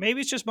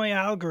maybe it's just my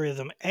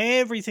algorithm.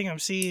 Everything I'm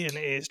seeing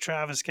is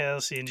Travis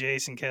Kelce and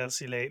Jason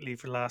Kelce lately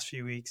for the last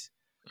few weeks.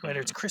 Whether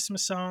it's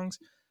Christmas songs,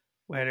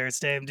 whether it's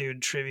them doing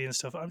trivia and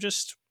stuff. I'm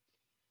just,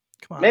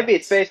 come on. Maybe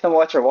it's based on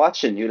what you're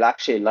watching. You'll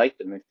actually like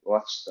them if you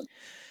watch them.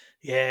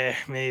 Yeah,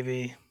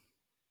 maybe.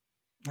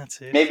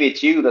 That's it. Maybe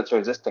it's you that's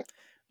resisting.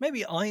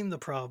 Maybe I'm the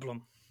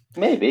problem.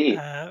 Maybe.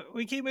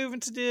 We keep moving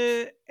to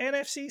the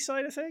NFC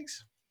side of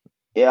things.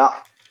 Yeah.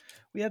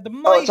 We had the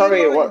mighty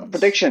what Lions.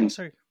 predictions?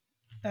 Oh,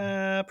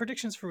 sorry.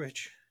 Predictions for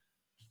which?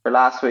 For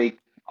last week,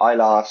 I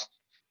lost.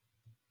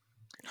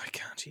 I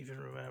can't even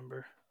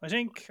remember. I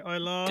think I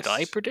lost. Did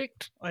I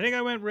predict? I think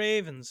I went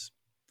Ravens.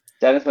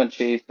 Dennis went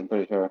Chiefs, I'm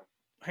pretty sure.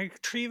 I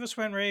think Trevis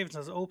went Ravens.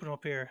 I'll open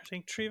up here. I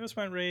think Trevis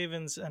went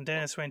Ravens and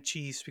Dennis went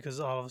Chiefs because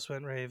all of us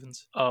went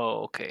Ravens.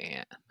 Oh, okay,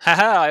 yeah.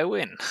 Haha, I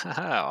win.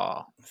 Haha.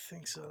 I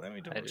think so. Let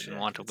me double I check. didn't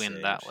want to if it's win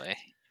saved. that way.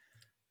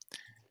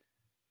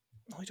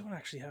 I don't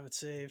actually have it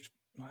saved.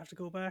 I'll have to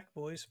go back,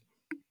 boys.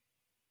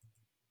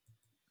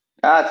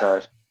 That's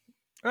alright.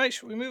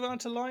 Right, we move on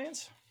to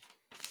Lions.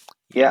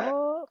 Yeah.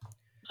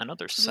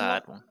 Another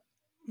sad one.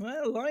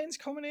 Well, Lions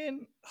coming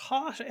in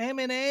hot.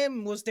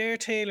 Eminem was there,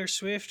 Taylor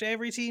Swift.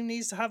 Every team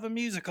needs to have a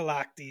musical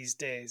act these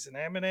days, and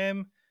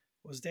Eminem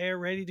was there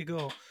ready to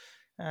go.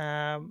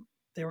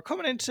 They were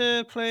coming in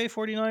to play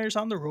 49ers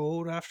on the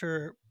road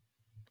after,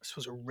 this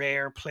was a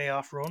rare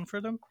playoff run for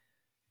them.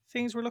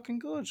 Things were looking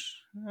good.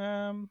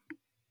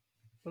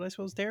 But I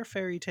suppose their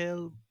fairy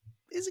tale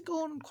isn't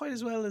going quite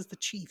as well as the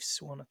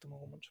Chiefs one at the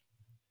moment.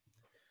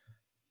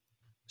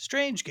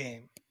 Strange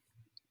game.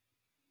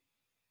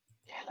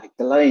 Yeah, like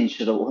the Lions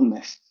should have won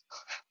this.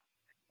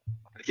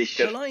 They The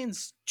should.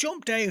 Lions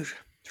jumped out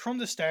from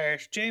the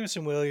start.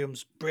 Jameson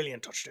Williams,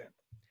 brilliant touchdown.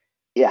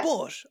 Yeah.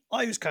 But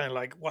I was kind of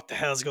like, what the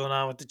hell's going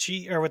on with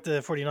with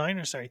the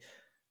 49ers, sorry.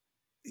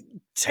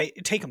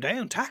 Take him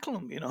down, tackle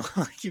him, you know.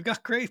 You've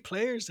got great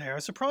players there. I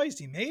was surprised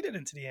he made it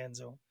into the end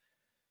zone.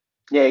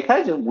 Yeah, he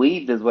kind of just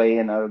weaved his way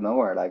in out of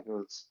nowhere. Like, it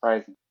was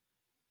surprising.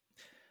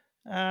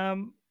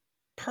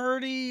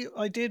 Purdy,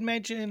 I did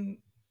mention,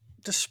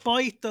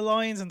 despite the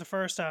Lions in the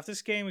first half,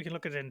 this game, we can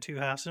look at it in two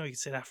halves. I know you can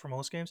say that for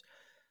most games.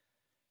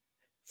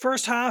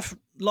 First half,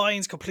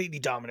 Lions completely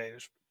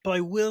dominated. But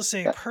I will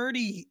say,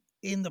 Purdy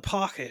in the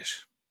pocket,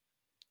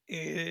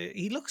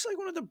 he looks like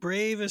one of the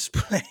bravest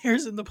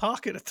players in the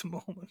pocket at the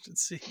moment, it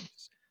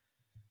seems.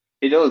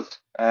 He does.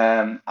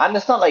 And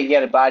it's not like he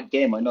had a bad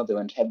game. I know they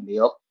went heavily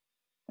up.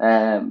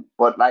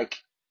 But, like,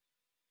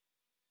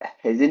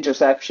 his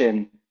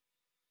interception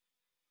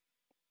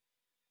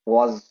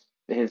was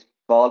his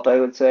fault, I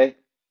would say.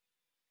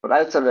 But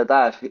outside of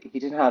that, he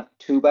didn't have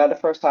too bad a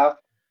first half.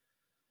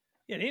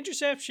 Yeah, the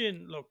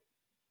interception, look,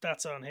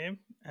 that's on him.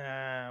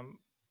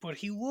 But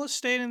he was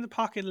staying in the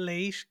pocket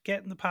late,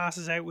 getting the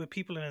passes out with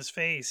people in his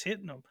face,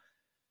 hitting them,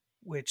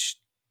 which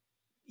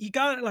you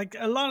got, like,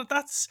 a lot of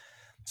that's,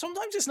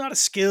 sometimes it's not a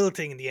skill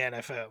thing in the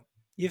NFL.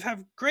 You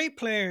have great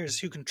players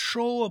who can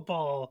throw a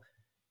ball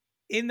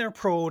in their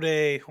pro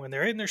day when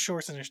they're in their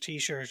shorts and their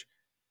t-shirt,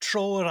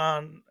 throw it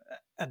on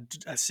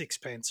a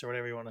sixpence or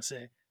whatever you want to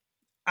say.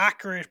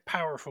 Accurate,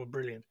 powerful,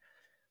 brilliant.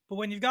 But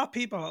when you've got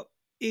people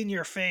in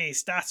your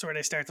face, that's where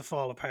they start to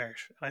fall apart.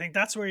 I think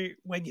that's where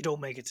when you don't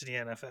make it to the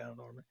NFL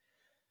normally.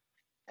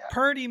 Yeah.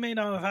 Purdy may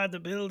not have had the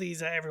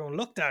abilities that everyone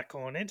looked at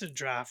going into the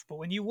draft, but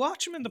when you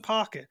watch him in the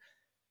pocket,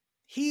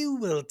 he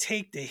will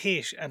take the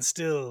hit and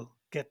still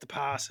get the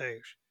pass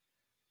out.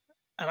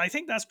 And I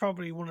think that's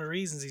probably one of the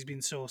reasons he's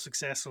been so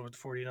successful with the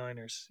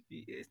 49ers.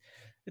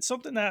 It's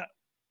something that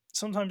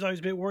sometimes I was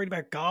a bit worried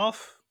about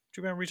Goff. Do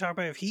you remember we talked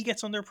about if he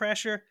gets under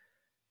pressure?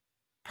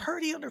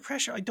 Purdy under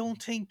pressure, I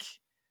don't think...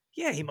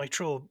 Yeah, he might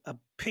throw a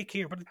pick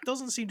here, but it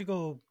doesn't seem to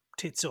go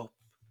tits up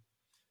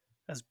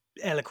as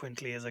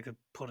eloquently as I could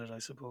put it, I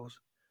suppose.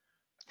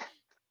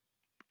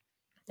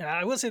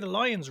 I will say the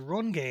Lions'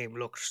 run game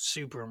looked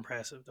super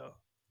impressive, though.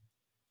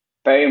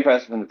 Very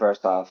impressive in the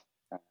first half.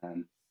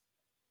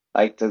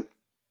 Like the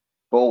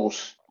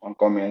both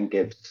Montgomery and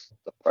Gibbs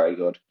look very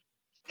good.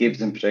 Gibbs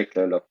in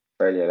particular looked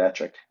fairly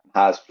electric.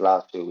 Has for the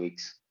last 2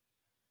 weeks.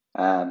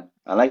 And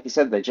like you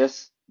said,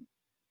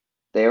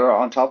 they were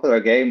on top of their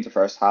game the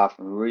first half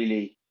and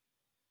really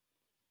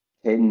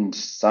pinned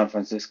San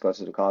Francisco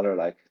to the collar.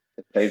 Like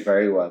they played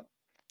very well.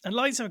 And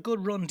Lions have a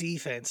good run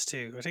defense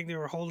too. I think they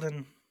were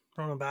holding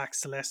running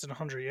backs to less than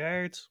 100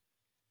 yards.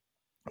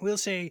 I will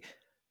say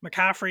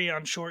McCaffrey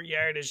on short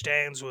yardage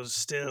downs was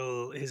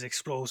still his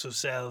explosive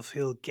self.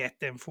 He'll get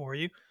them for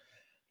you.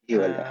 He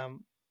will, yeah.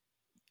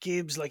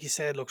 Gibbs, like you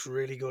said, looks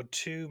really good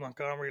too.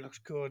 Montgomery looks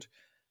good.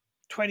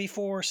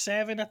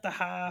 24-7 at the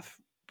half.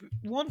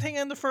 One thing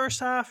in the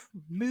first half,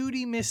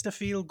 Moody missed a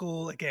field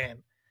goal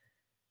again.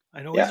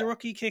 I know he's a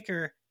rookie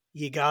kicker.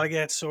 You got to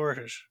get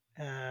sorted.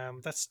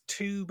 That's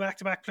 2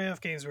 back-to-back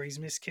playoff games where he's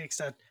missed kicks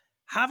that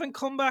haven't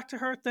come back to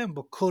hurt them,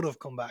 but could have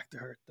come back to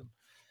hurt them.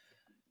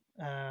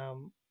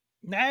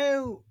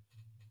 Now,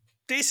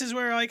 this is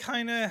where I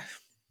kind of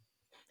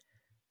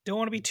don't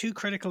want to be too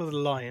critical of the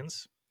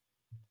Lions,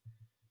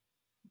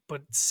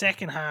 but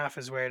second half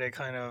is where they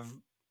kind of,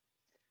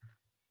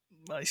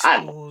 I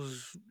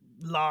suppose,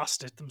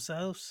 lost it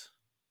themselves.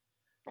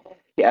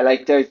 Yeah,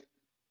 like there's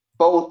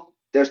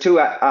 2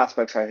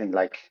 aspects, I think.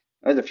 Like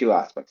there's a few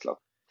aspects. Look,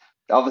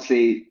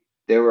 obviously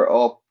they were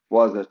up.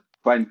 Was it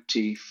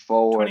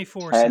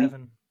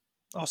 24-10?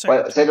 Oh,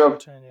 sorry,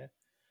 24-10, yeah.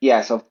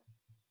 Yeah, so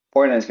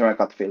 49ers came out,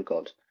 got the field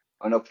goal.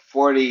 And up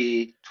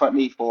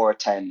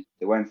 24-10,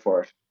 they went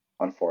for it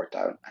on 4th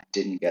down and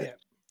didn't get it.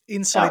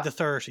 Inside the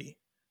 30.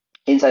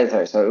 Inside the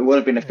 30, so it would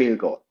have been a field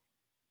goal.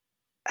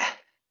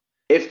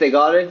 If they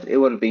got it, it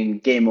would have been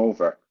game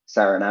over,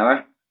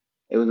 sayonara.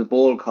 It was a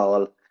bold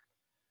call.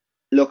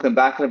 Looking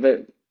back at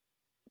it,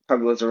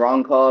 probably was the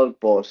wrong call,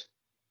 but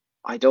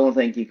I don't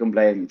think you can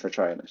blame them for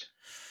trying it.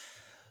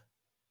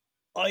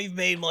 I've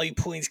made my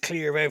points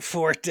clear about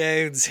 4th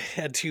downs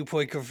and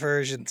 2-point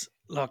conversions.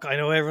 Look, I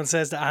know everyone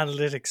says the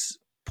analytics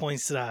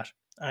points to that.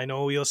 I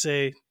know you'll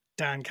say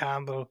Dan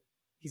Campbell,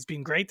 he's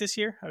been great this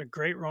year, had a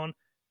great run,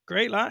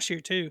 great last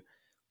year too.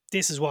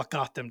 This is what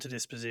got them to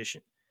this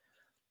position.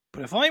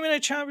 But if I'm in a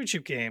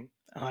championship game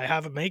and I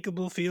have a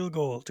makeable field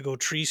goal to go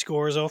 3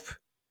 scores up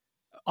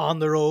on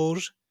the road,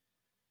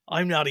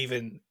 I'm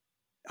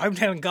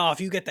telling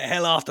Goff, you get the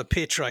hell off the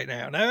pitch right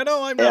now. Now, I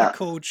know I'm not a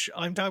coach.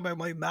 I'm talking about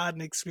my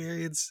Madden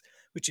experience,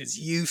 which is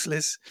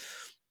useless.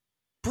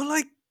 But,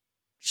 like,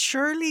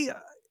 surely,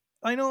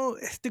 I know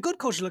the good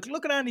coach, look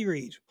at Andy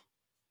Reid.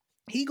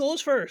 He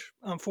goes for it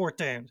on 4th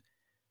down.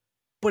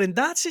 But in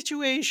that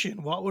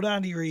situation, what would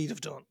Andy Reid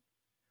have done?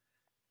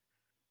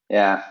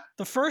 Yeah.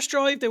 The first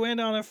drive, they went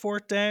on a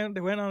 4th down.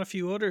 They went on a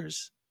few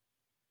others.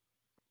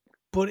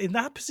 But in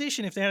that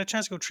position, if they had a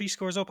chance to go 3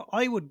 scores up,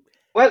 I would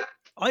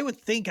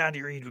think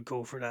Andy Reid would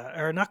go for that.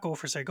 Or not go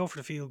for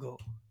the field goal.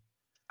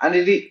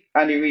 Andy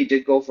Reid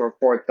did go for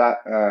a 4th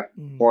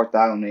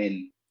down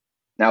in,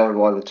 now it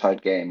was a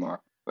tight game, or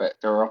they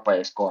were up by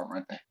a score,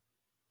 weren't they?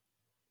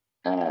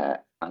 And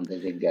they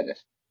didn't get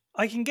it.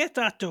 I can get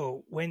that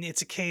though, when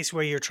it's a case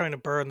where you're trying to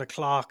burn the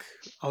clock.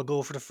 I'll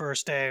go for the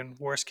first down.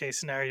 Worst case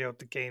scenario,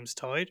 the game's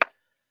tied.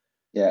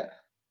 Yeah.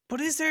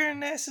 But is there a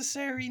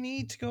necessary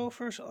need to go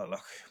for it? Oh,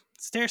 look,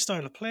 it's their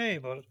style of play,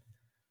 but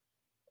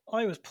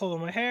I was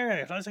pulling my hair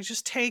out. I was like,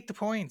 just take the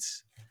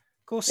points.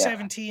 Go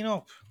 17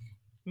 up.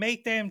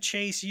 Make them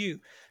chase you.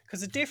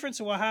 Because the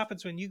difference of what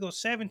happens when you go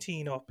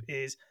 17 up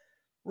is,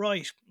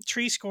 right,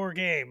 3-score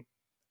game.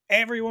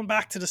 Everyone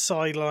back to the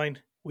sideline.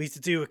 We have to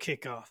do a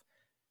kickoff.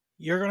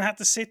 You're going to have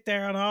to sit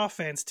there on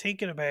offense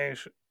thinking about,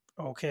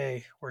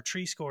 okay, we're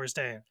 3 scores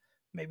down.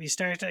 Maybe you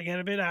start to get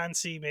a bit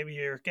antsy. Maybe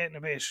you're getting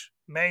a bit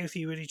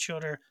mouthy with each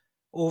other.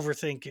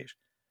 Overthink it.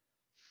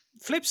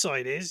 Flip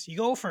side is, you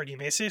go for it, you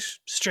miss it,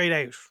 straight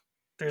out.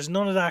 There's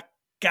none of that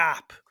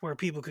gap where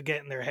people could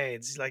get in their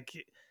heads. Like,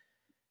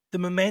 the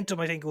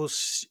momentum, I think, will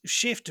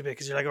shift a bit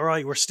because you're like, all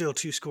right, we're still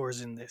 2 scores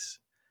in this.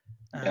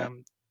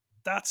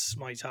 That's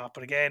my top.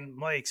 But again,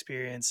 my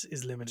experience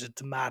is limited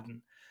to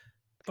Madden.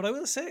 But I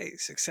will say,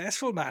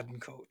 successful Madden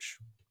coach.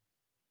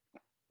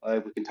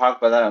 We can talk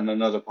about that on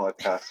another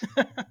podcast.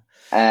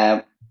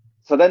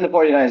 So then the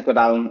 49ers go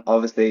down.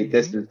 Obviously,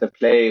 this is the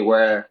play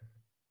where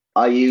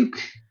Ayuk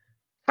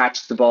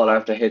catches the ball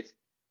after it hits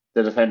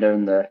the defender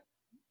in the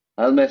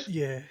helmet.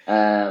 Yeah.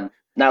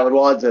 Now, it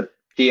was a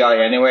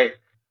PI anyway,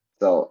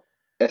 so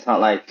it's not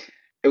like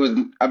it was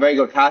a very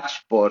good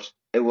catch, but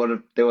they would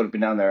have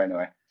been down there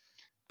anyway.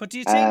 But do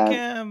you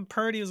think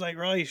Purdy was like,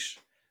 right,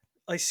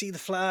 I see the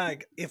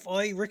flag. If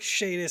I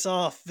ricochet this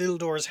off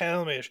Vildor's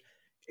helmet,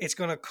 it's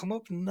going to come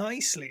up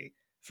nicely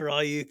for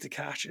Ayuk to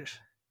catch it.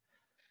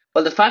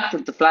 Well, the fact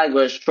that the flag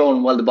was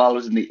thrown while the ball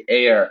was in the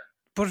air,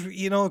 But I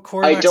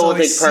quarterbacks don't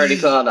always think Purdy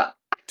see saw that.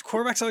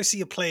 quarterbacks always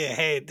see a play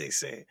ahead. They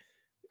say.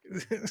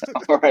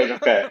 All right,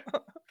 okay.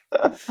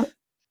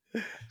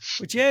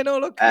 But yeah, no,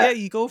 look,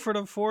 you go for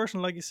them fourth,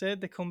 and like you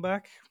said, they come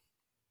back.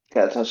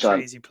 Okay, touchdown.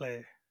 Crazy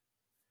play.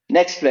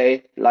 Next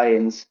play,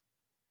 Lions.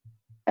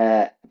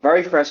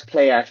 Very first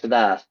play after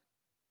that,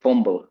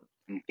 fumble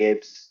from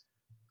Gibbs.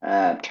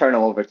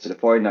 Turnover to the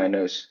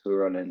 49ers, who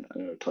run in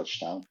another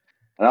touchdown.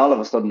 And all of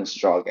a sudden, it's a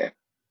draw game.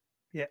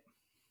 Yeah.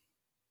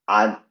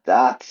 And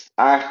that's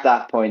at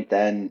that point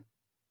then,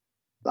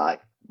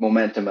 like,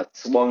 momentum had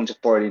swung to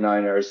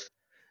 49ers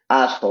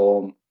at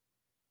home.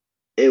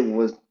 It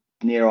was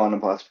near on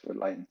impossible for the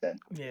Lions then.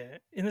 Yeah.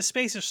 In the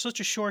space of such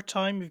a short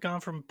time, we've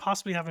gone from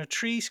possibly having a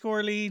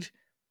 3-score lead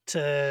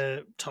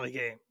to tie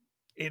game.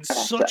 In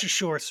such a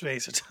short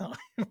space of time.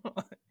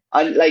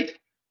 And like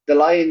the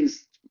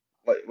Lions,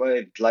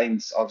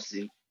 Lions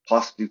obviously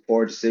possibly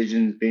poor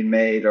decisions being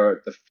made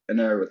or an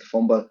error with the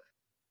fumble,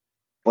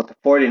 but the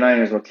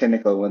 49ers were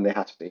clinical when they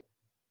had to be.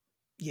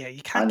 Yeah,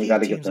 you can't And you give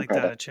gotta give teams them like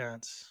that credit. a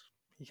chance.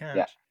 You can't.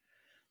 Yeah.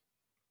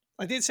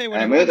 I did say when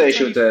I my won other the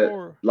issue with the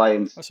 24.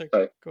 Lions. Oh, sorry.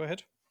 Sorry. Go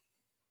ahead.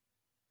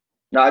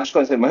 No, I'm just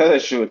going to say my other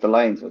issue with the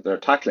Lions was their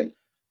tackling.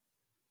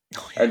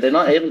 Oh, yeah. Are they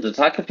not able to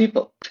tackle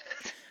people?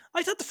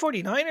 I thought the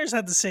 49ers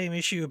had the same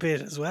issue a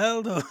bit as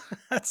well, though.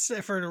 That's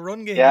for the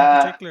run game Yeah.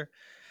 in particular.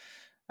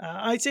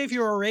 I'd say if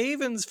you're a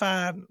Ravens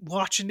fan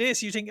watching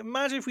this, you think,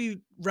 imagine if we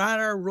ran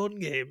our run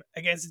game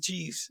against the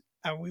Chiefs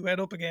and we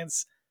went up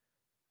against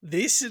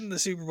this in the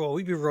Super Bowl,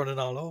 we'd be running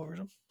all over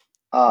them.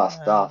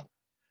 Stop.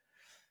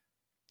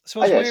 I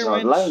suppose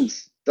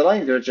the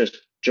Lions are just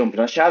jumping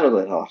on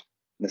shadows, I thought,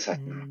 in the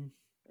second half.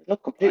 They look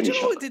I completely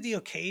don't know, shocked. did the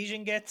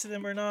occasion get to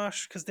them or not?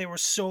 Because they were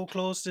so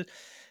close to.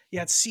 You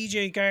had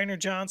CJ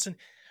Gardner-Johnson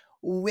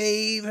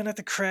waving at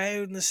the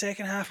crowd in the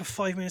second half of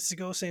 5 minutes to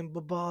go, saying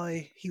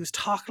bye-bye. He was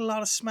talking a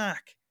lot of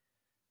smack.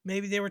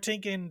 Maybe they were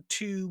thinking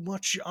too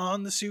much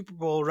on the Super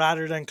Bowl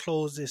rather than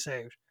close this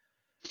out.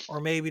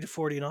 Or maybe the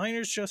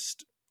 49ers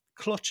just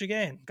clutch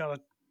again, got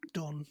it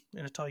done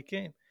in a tight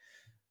game.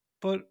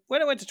 But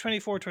when it went to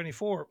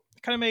 24-24, I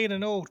kind of made a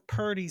note,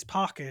 Purdy's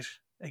pocket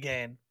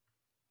again.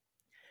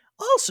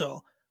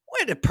 Also,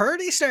 when did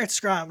Purdy start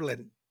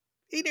scrambling?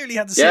 He nearly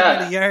had the same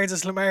amount of yards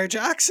as Lamar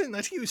Jackson.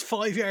 I think he was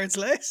 5 yards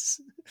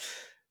less.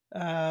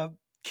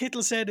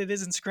 Kittle said it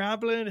isn't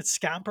scrambling, it's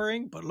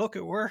scampering, but look,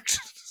 it worked.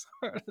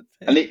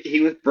 And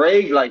he was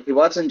brave, like he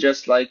wasn't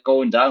just like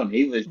going down,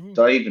 he was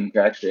diving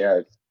for extra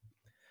yards.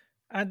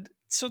 And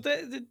so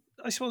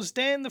I suppose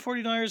then the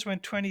 49ers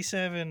went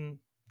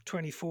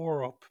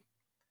 27-24 up.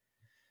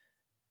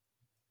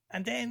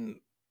 And then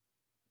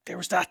there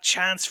was that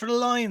chance for the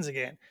Lions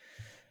again.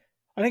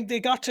 I think they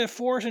got to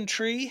 4th and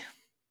 3.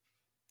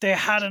 They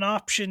had an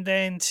option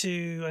then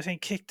to, I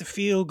think, kick the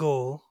field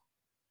goal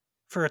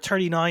for a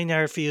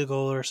 39-yard field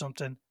goal or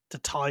something to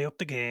tie up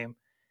the game.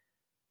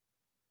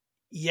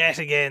 Yet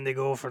again, they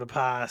go for the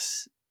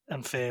pass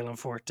and fail on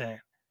 4th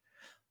down.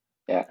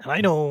 Yeah. And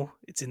I know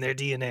it's in their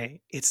DNA.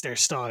 It's their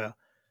style.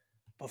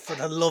 But for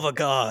the love of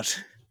God,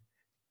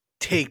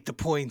 take the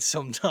points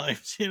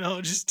sometimes.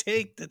 Just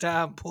take the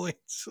damn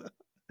points.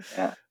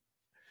 Yeah.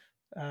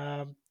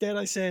 Then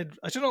I said,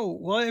 I don't know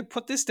why I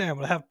put this down,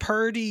 but I have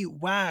Purdy.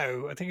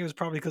 Wow. I think it was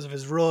probably because of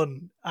his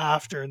run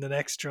after in the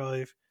next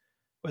drive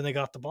when they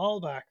got the ball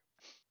back,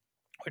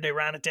 where they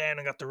ran it down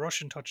and got the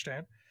rushing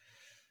touchdown.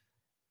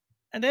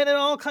 And then it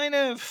all kind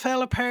of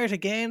fell apart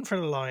again for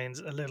the Lions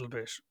a little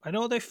bit. I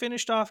know they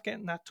finished off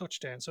getting that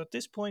touchdown. So at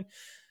this point,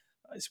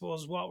 I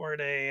suppose, what were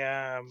they?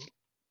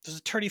 There's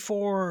a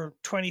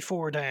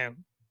 34-24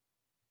 down.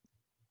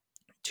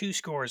 2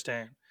 scores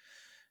down.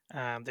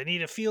 They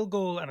need a field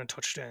goal and a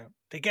touchdown.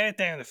 They get it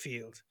down the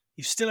field.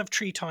 You still have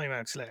 3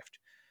 timeouts left.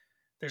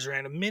 There's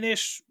around a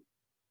minute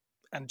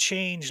and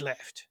change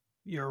left.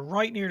 You're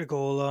right near the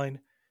goal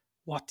line.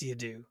 What do you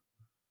do?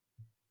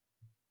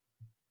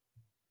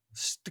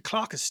 The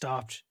clock has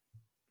stopped.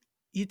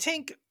 You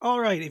think, all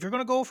right, if you're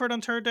going to go for it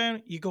on 3rd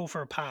down, you go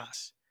for a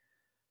pass.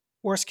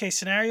 Worst case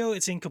scenario,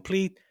 it's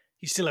incomplete.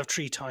 You still have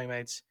 3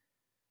 timeouts.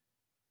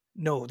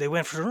 No, they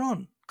went for the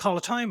run. Call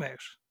a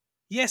timeout.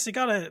 Yes, they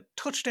got a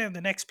touchdown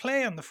the next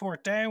play on the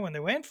 4th down when they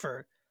went for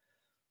it.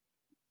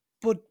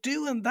 But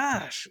doing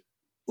that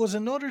was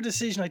another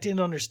decision I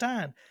didn't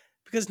understand.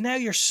 Because now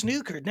you're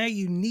snookered. Now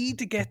you need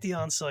to get the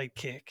onside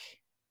kick.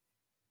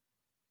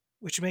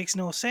 Which makes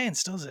no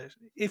sense, does it?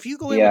 If you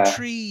go in with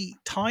 3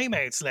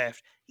 timeouts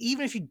left,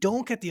 even if you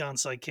don't get the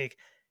onside kick,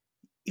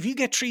 if you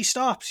get 3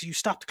 stops, you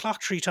stop the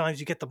clock 3 times,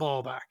 you get the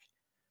ball back.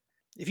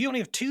 If you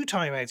only have 2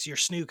 timeouts, you're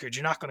snookered.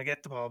 You're not going to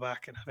get the ball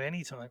back and have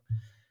any time.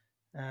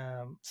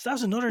 So that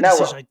was another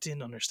decision I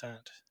didn't understand.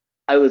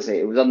 I would say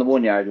it was on the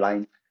 1 yard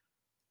line.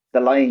 The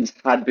Lions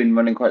had been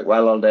running quite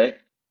well all day.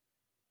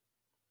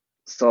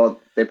 So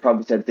they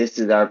probably said this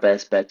is our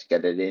best bet to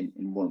get it in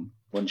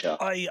one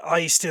shot.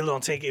 I still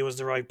don't think it was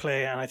the right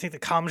play. And I think the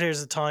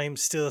commentators at the time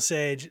still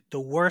said the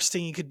worst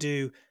thing you could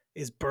do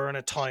is burn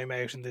a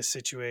timeout in this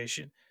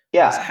situation.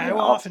 Because Yeah. how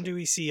often do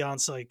we see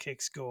onside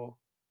kicks go?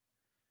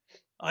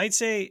 I'd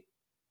say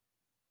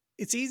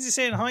it's easy to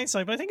say in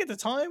hindsight, but I think at the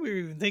time we were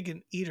even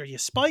thinking either you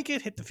spike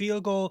it, hit the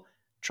field goal,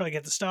 try to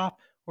get the stop,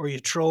 or you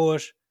throw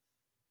it,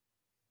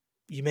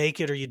 you make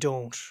it or you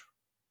don't,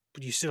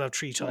 but you still have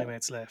 3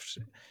 timeouts left.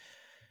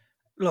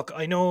 Look,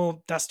 I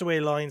know that's the way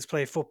Lions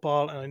play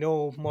football, and I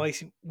know my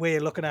way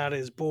of looking at it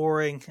is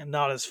boring and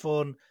not as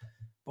fun.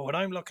 But when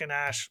I'm looking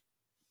at,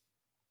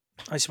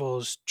 I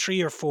suppose,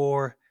 3 or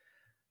 4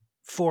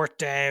 fourth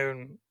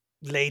down,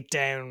 late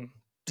down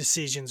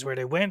decisions where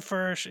they went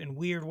for it in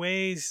weird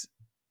ways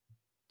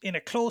in a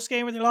close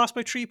game where they lost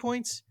by 3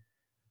 points,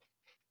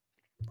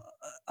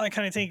 I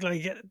kind of think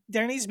like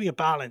there needs to be a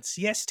balance.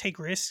 Yes, take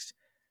risks.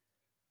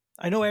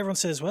 I know everyone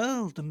says,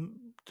 well, the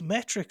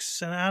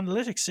metrics and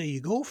analytics say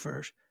you go for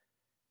it.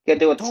 You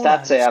do what the Don't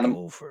stats say, always Adam.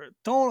 go for it.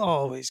 Don't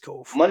always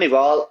go for it.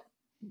 Moneyball.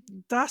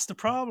 That's the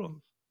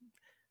problem.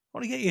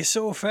 Want to get you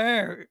so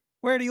far.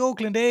 Where are the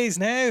Oakland A's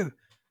now?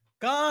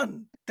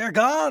 Gone. They're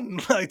gone.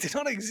 Like they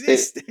don't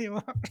exist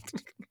anymore.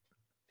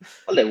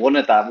 Well, they won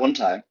it that one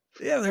time.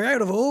 Yeah, they're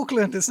out of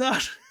Oakland. It's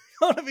not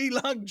going to be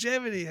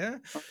longevity, huh?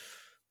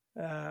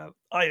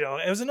 I don't know.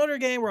 It was another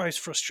game where I was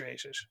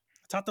frustrated.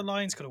 I thought the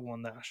Lions could have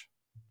won that.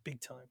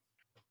 Big time.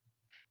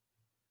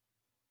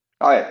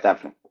 Oh, yeah,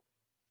 definitely.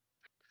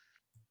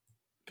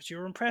 But you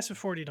were impressed with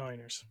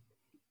 49ers.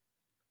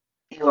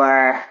 You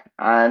are,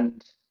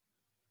 and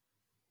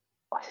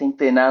I think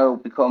they now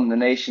become the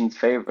nation's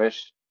favorite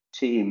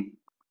team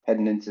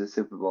heading into the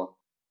Super Bowl.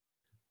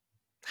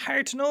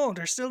 Hard to know.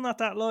 They're still not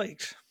that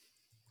liked.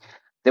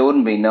 They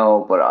wouldn't be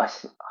no, but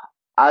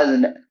as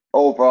an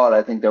overall,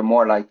 I think they're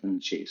more liked than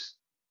the Chiefs.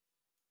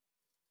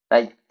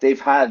 Like they've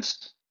had,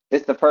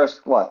 it's the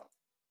first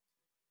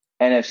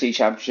NFC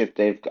Championship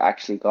they've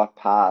actually got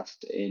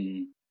past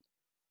in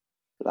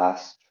the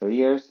last 3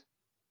 years.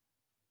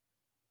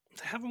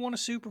 They haven't won a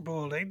Super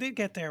Bowl. They did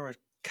get there with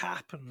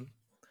Cap and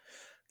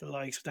the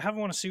likes, but they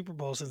haven't won a Super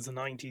Bowl since the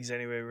 90s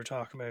anyway, we're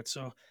talking about.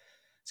 So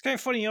it's kind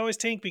of funny. You always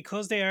think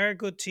because they are a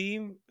good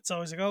team, it's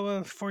always like, oh,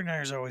 well,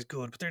 49ers are always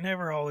good, but they're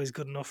never always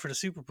good enough for the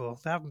Super Bowl.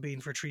 They haven't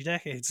been for 3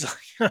 decades.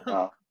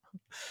 No.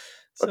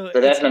 So But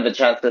they definitely have a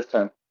chance this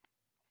time.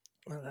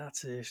 Well,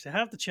 that's it. They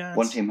have the chance.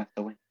 One team has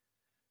to win.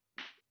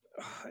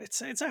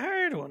 It's a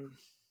hard one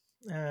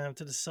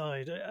to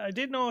decide. I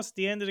did notice at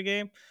the end of the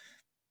game,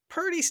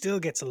 Purdy still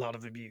gets a lot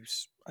of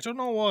abuse. I don't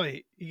know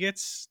why. He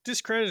gets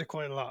discredited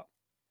quite a lot,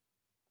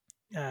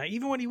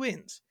 even when he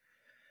wins.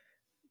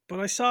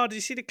 But did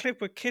you see the clip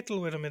with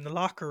Kittle with him in the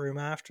locker room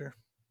after?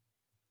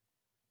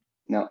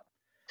 No.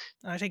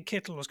 I think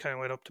Kittle was kind of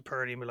went up to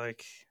Purdy and be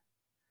like,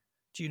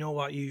 do you know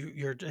what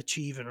you're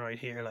achieving right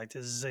here? Like,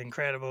 this is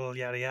incredible,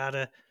 yada,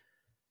 yada.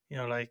 You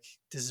know, like,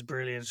 this is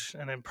brilliant.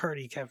 And then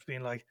Purdy kept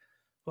being like,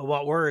 well,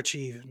 what we're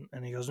achieving.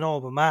 And he goes, no,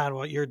 but man,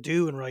 what you're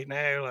doing right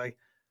now, like,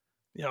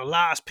 you know,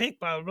 last pick,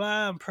 blah, blah,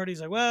 blah. And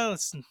Purdy's like, well,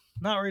 it's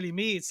not really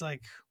me. It's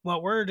like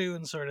what we're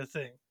doing sort of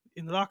thing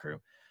in the locker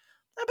room.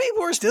 And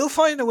people were still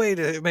finding a way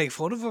to make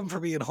fun of him for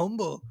being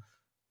humble,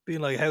 being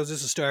like, how's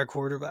this a star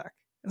quarterback?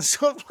 And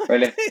stuff like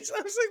Really? this.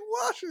 I was like,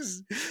 what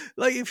is,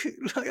 like,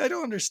 I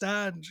don't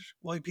understand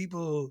why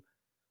people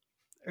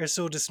are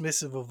so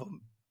dismissive of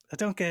him. I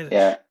don't get it.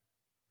 Yeah.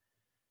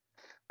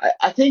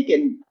 I think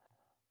in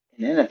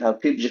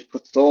NFL, people just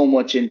put so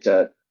much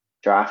into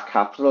draft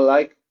capital,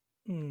 like,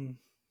 and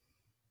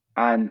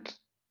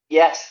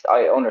yes,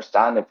 I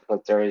understand it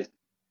because there is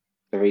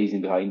the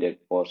reason behind it,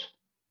 but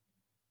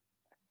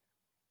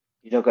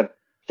you look at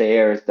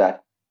players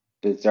that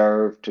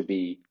deserve to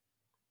be,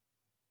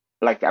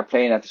 like, are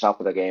playing at the top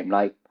of the game,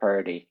 like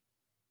Purdy,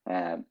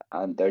 and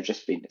they're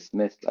just being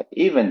dismissed. Like,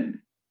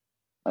 even,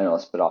 I know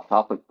it's a bit off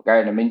topic, but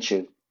Gardner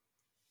Minshew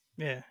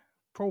Yeah.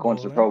 going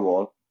to the Pro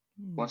Bowl,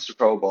 once the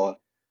Pro Bowl,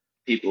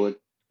 people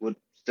would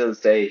still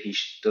say he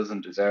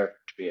doesn't deserve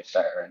to be a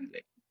starter in the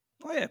league.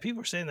 Oh yeah, people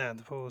were saying that in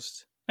the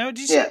post. Now, did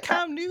you see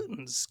Cam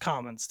Newton's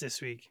comments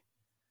this week?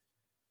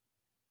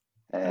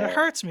 And it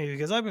hurts me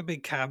because I'm a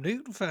big Cam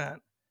Newton fan.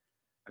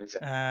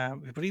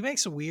 But he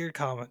makes some weird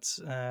comments.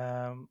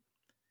 But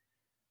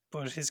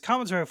his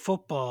comments about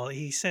football,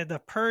 he said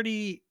that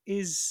Purdy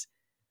is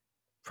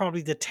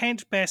probably the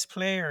 10th best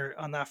player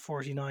on that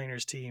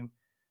 49ers team.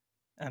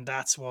 And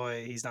that's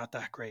why he's not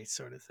that great,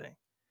 sort of thing.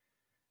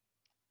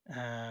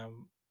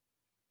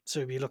 So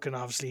you'd be looking,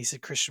 obviously, he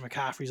said Christian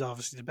McCaffrey's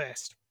obviously the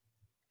best.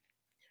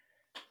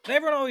 But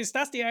everyone always,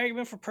 that's the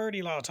argument for Purdy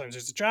a lot of times.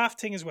 There's a draft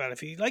thing as well. If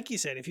he, like you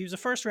said, if he was a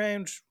first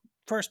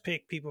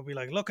pick, people would be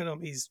like, look at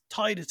him, he's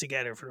tied it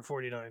together for the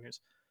 49ers.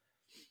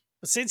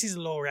 But since he's a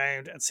low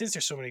round, and since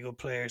there's so many good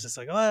players, it's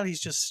like, well,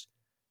 he's just,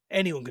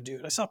 anyone could do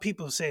it. I saw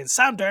people saying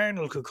Sam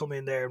Darnold could come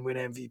in there and win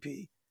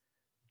MVP,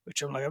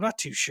 which I'm like, I'm not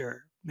too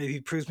sure. Maybe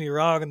he proves me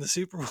wrong in the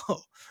Super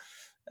Bowl.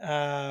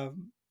 But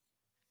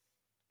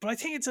I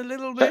think it's a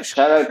little bit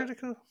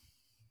critical.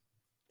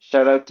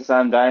 Shout out to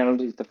Sam Darnold.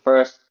 He's the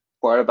first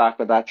quarterback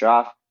of that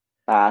draft.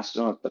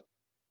 The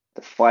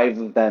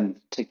 5 of them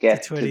to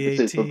get to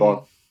the Super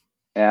Bowl.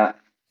 Yeah.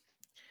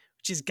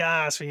 Which is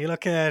gas when you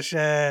look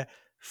at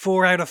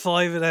 4 out of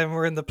 5 of them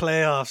were in the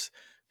playoffs,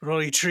 but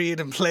only 3 of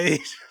them played.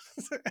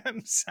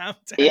 And Sam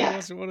Terry Yeah.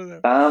 wasn't one of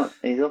them.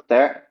 He's up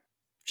there.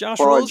 Josh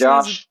Poor Rosen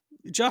Josh.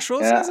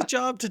 has a Yeah.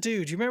 job to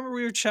do. Do you remember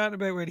we were chatting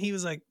about when he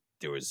was like,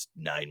 there was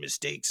 9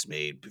 mistakes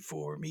made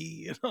before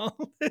me and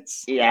all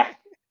this? Yeah.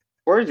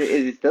 Where is he?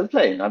 Is he still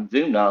playing? I'm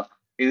Zoom now.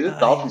 He was with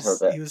Dolphins for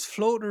a bit. He was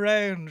floating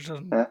around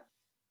on Yeah.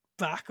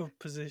 backup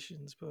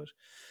positions, but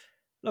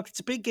look, it's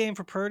a big game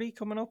for Purdy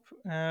coming up.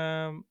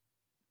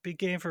 Big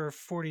game for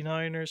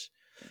 49ers.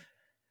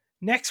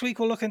 Next week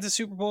we'll look into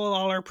Super Bowl,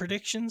 all our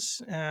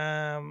predictions.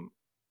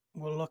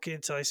 We'll look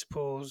into, I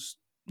suppose,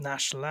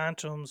 national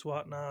anthems,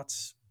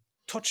 whatnots,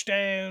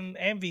 touchdown,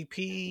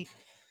 MVP,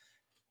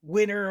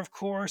 winner, of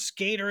course,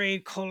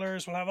 Gatorade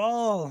colors. We'll have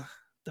all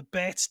the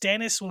bets.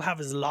 Dennis will have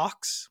his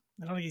locks.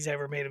 I don't think he's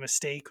ever made a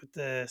mistake with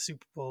the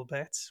Super Bowl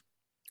bets.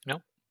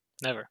 No,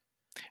 never.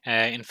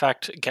 In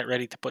fact, get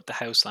ready to put the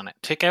house on it.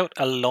 Take out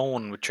a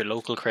loan with your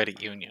local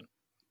credit union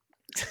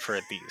for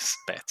these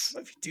bets.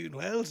 Might be doing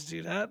well to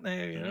do that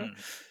now, you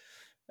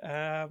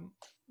know.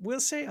 We'll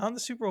say on the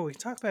Super Bowl, we can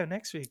talk about it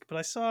next week, but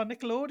I saw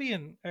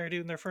Nickelodeon are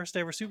doing their first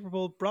ever Super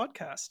Bowl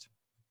broadcast.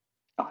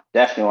 Oh,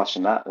 definitely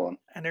watching that one.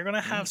 And they're going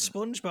to have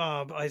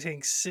SpongeBob, I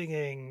think,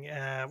 singing,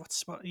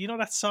 you know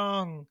that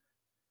song,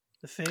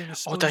 the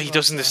famous Oh, that he SpongeBob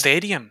does in the song?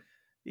 stadium.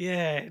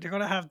 Yeah, they're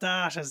going to have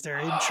that as their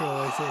intro,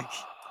 I think.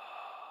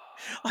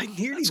 I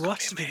nearly That's gonna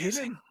watched be the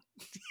amazing. beginning.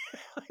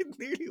 I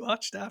nearly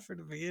watched that for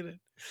the beginning.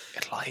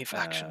 Get live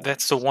action.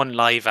 That's the one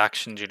live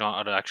action you know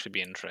I'd actually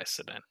be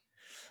interested in.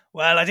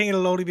 Well, I think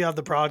it'll only be on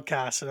the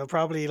broadcast, and they'll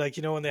probably, like,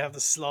 you know, when they have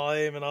the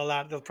slime and all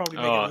that, they'll probably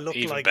make it look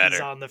even like he's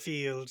better. on the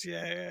field.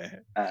 Yeah.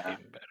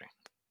 Even better.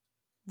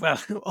 Well,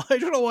 I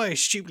don't know why I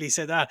stupidly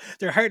said that.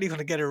 They're hardly going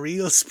to get a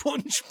real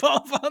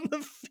SpongeBob on the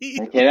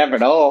field. You never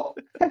know.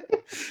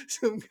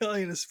 Some guy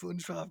in a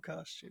SpongeBob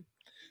costume.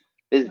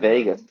 It's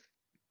Vegas.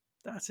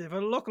 That's it.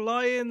 But look,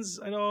 Lions,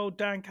 I know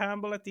Dan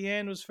Campbell at the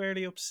end was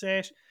fairly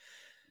upset.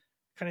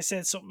 Kind of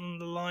said something along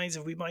the lines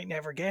of, we might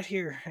never get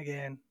here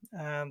again.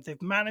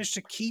 They've managed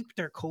to keep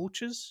their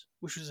coaches,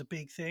 which was a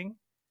big thing.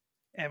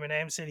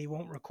 Eminem said he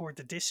won't record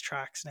the diss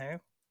tracks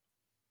now.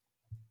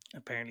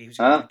 Apparently he was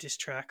going to do diss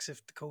tracks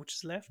if the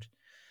coaches left.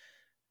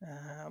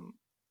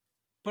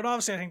 But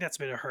obviously I think that's a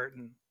bit of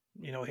hurting,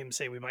 you know, him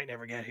saying we might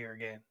never get here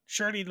again.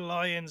 Surely the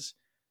Lions,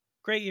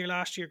 great year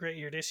last year, great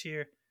year this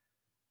year.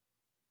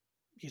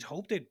 You'd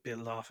hope they'd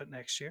build off it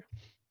next year.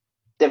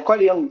 They've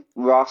quite a young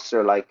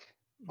roster, like,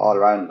 all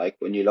around, like,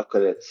 when you look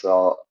at it.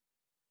 So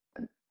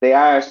they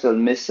are still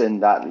missing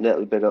that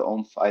little bit of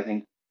oomph, I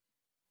think,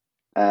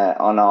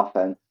 on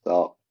offense.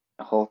 So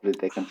hopefully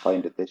they can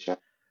find it this year.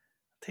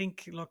 I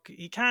think, look,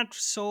 you can't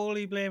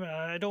solely blame it.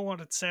 I don't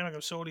want it to sound like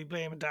I'm solely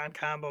blaming Dan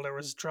Campbell. There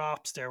was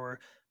drops, there were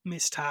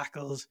missed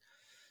tackles,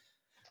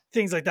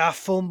 things like that,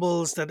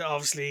 fumbles that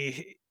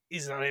obviously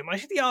isn't on him. I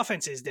think the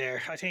offense is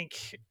there. I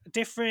think a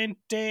different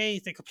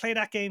day, they could play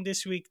that game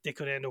this week, they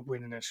could end up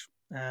winning it.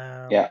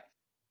 Yeah.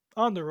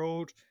 On the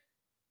road.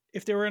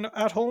 If they were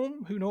at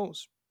home, who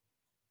knows?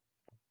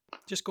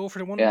 Just go for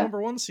the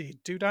number one seed.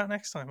 Do that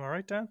next time, all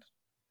right, Dan?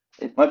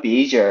 It might be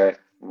easier.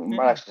 We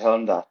might actually tell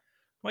him that.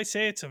 Might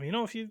say it to him. You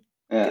know, if you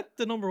get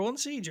the number one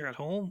seed, you're at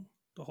home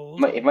the whole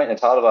time. You might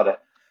have thought about it.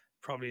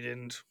 Probably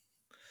didn't.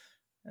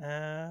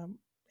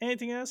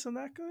 Anything else on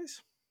that,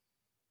 guys?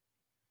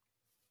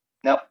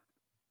 No.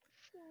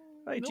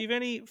 Right, do you have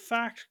any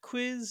fact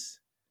quiz?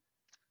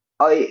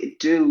 I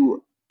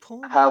do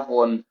have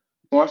one.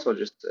 More so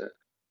just,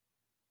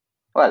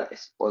 I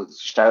suppose,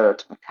 shout out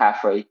to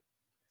McCaffrey.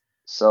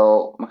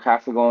 So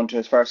McCaffrey going to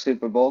his first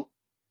Super Bowl.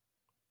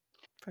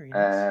 Very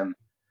nice.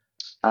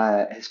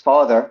 His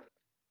father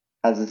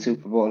has a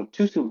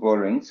two Super Bowl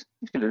rings.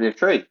 He's going to do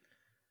 3. I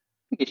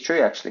think it's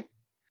 3 actually.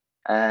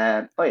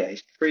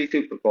 He's 3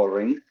 Super Bowl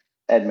rings.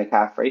 Ed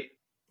McCaffrey,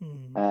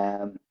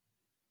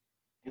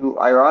 who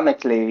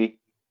ironically,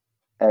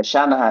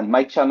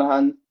 Mike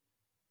Shanahan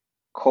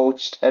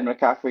coached Ed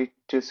McCaffrey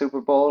to a Super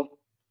Bowl.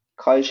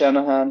 Kyle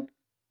Shanahan,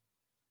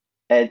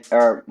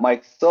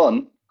 Mike's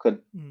son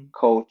could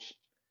coach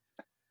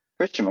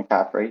Christian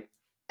McCaffrey,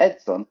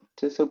 Ed's son,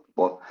 to the Super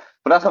Bowl.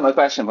 But that's not my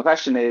question. My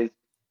question is,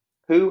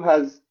 who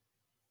has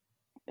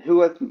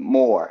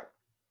more?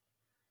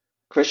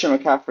 Christian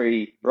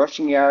McCaffrey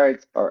rushing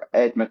yards or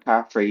Ed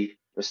McCaffrey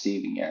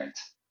receiving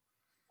yards?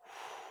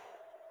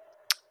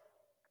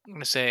 I'm going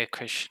to say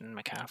Christian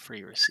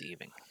McCaffrey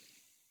receiving.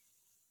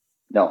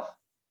 No,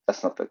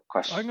 that's not the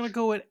question. I'm going to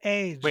go with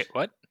Ed. Wait,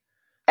 what?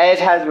 Ed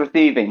has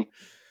receiving.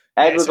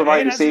 Ed was a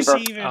wide receiver.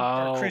 Receiving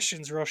or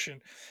Christian's rushing.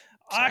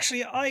 Sorry.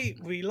 Actually,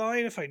 I'd be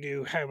lying if I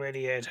knew how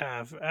many Ed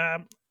have.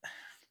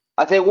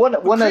 I'd say one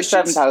is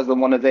 7,000,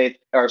 one is 8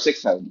 or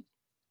 6,000.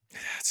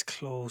 That's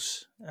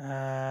close.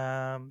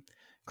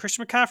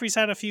 Christian McCaffrey's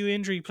had a few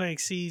injury-plagued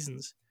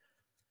seasons.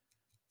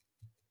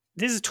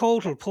 This is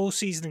total,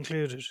 postseason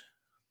included.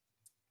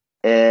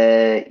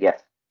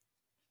 Yes.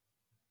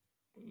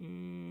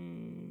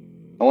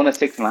 I want a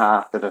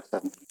 6.5 to the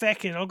 7.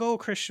 Feck it, I'll go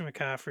Christian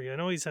McCaffrey. I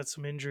know he's had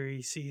some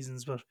injury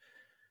seasons, but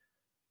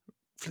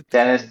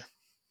Dennis,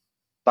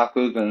 stop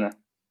googling it.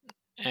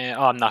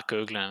 I'm not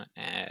Googling.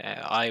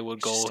 I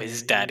would go Just his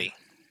say it, daddy.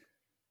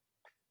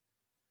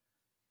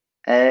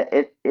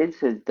 It is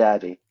his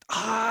daddy.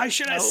 I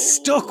should have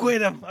stuck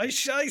with him. I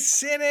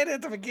said it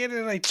at the beginning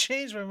and I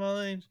changed my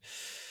mind.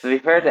 To be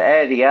fair to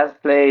Ed, he has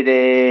played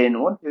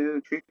in 1,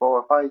 2, 3,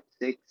 4, 5,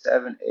 6,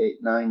 7, 8,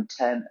 9,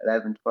 10,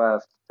 11,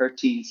 12,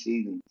 13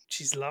 seasons.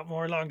 She's a lot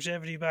more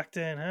longevity back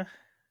then, huh?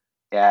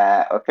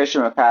 Yeah,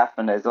 Christian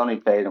McCaffrey has only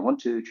played in 1,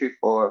 2, 3,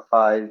 4,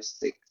 5,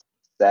 6,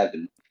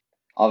 7.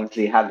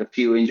 Obviously, had a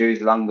few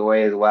injuries along the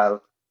way as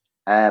well.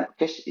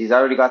 He's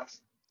already got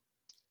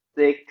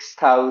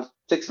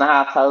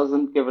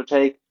 6,500, give or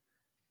take,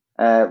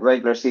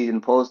 regular season,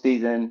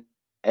 postseason.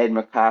 Ed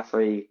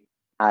McCaffrey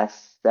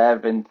has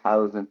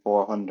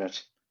 7,400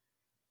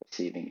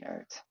 receiving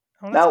yards.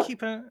 Oh, let's Now,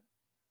 keep it.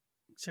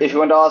 if you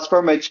went all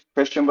scrimmage,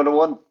 Christian would have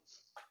won.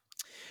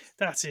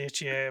 That's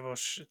it, yeah,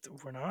 but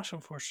we're not,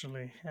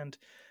 unfortunately. And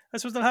I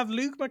suppose they'll have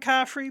Luke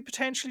McCaffrey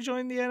potentially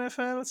join the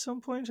NFL at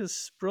some point,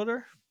 his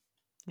brother,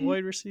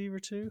 wide receiver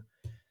too.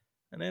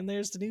 And then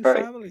there's the new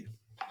family.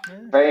 Yeah.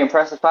 Very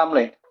impressive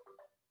family.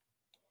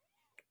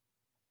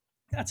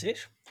 That's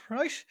it,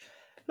 right?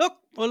 Look,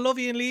 we'll love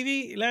you and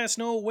Levy. Let us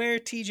know where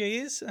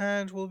TJ is,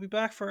 and we'll be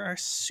back for our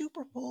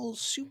Super Bowl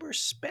Super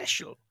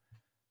Special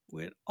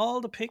with all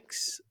the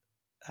picks,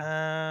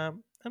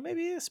 and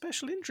maybe a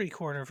special injury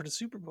corner for the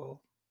Super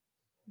Bowl.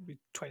 Maybe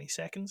 20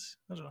 seconds.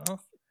 I don't know.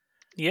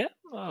 Yeah,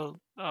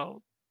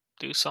 I'll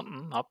do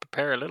something. I'll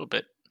prepare a little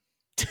bit.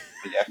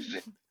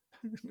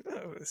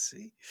 Let's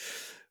see.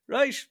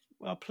 Right,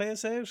 well, play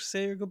us out.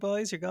 Say your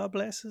goodbyes, your God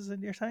blesses,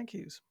 and your thank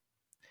yous.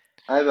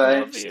 Bye bye.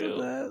 Love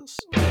you.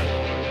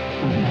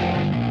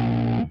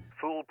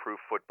 Foolproof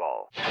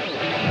football.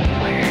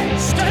 Where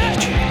is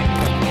TJ?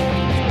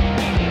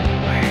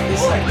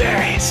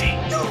 Where is he?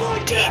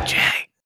 DJ.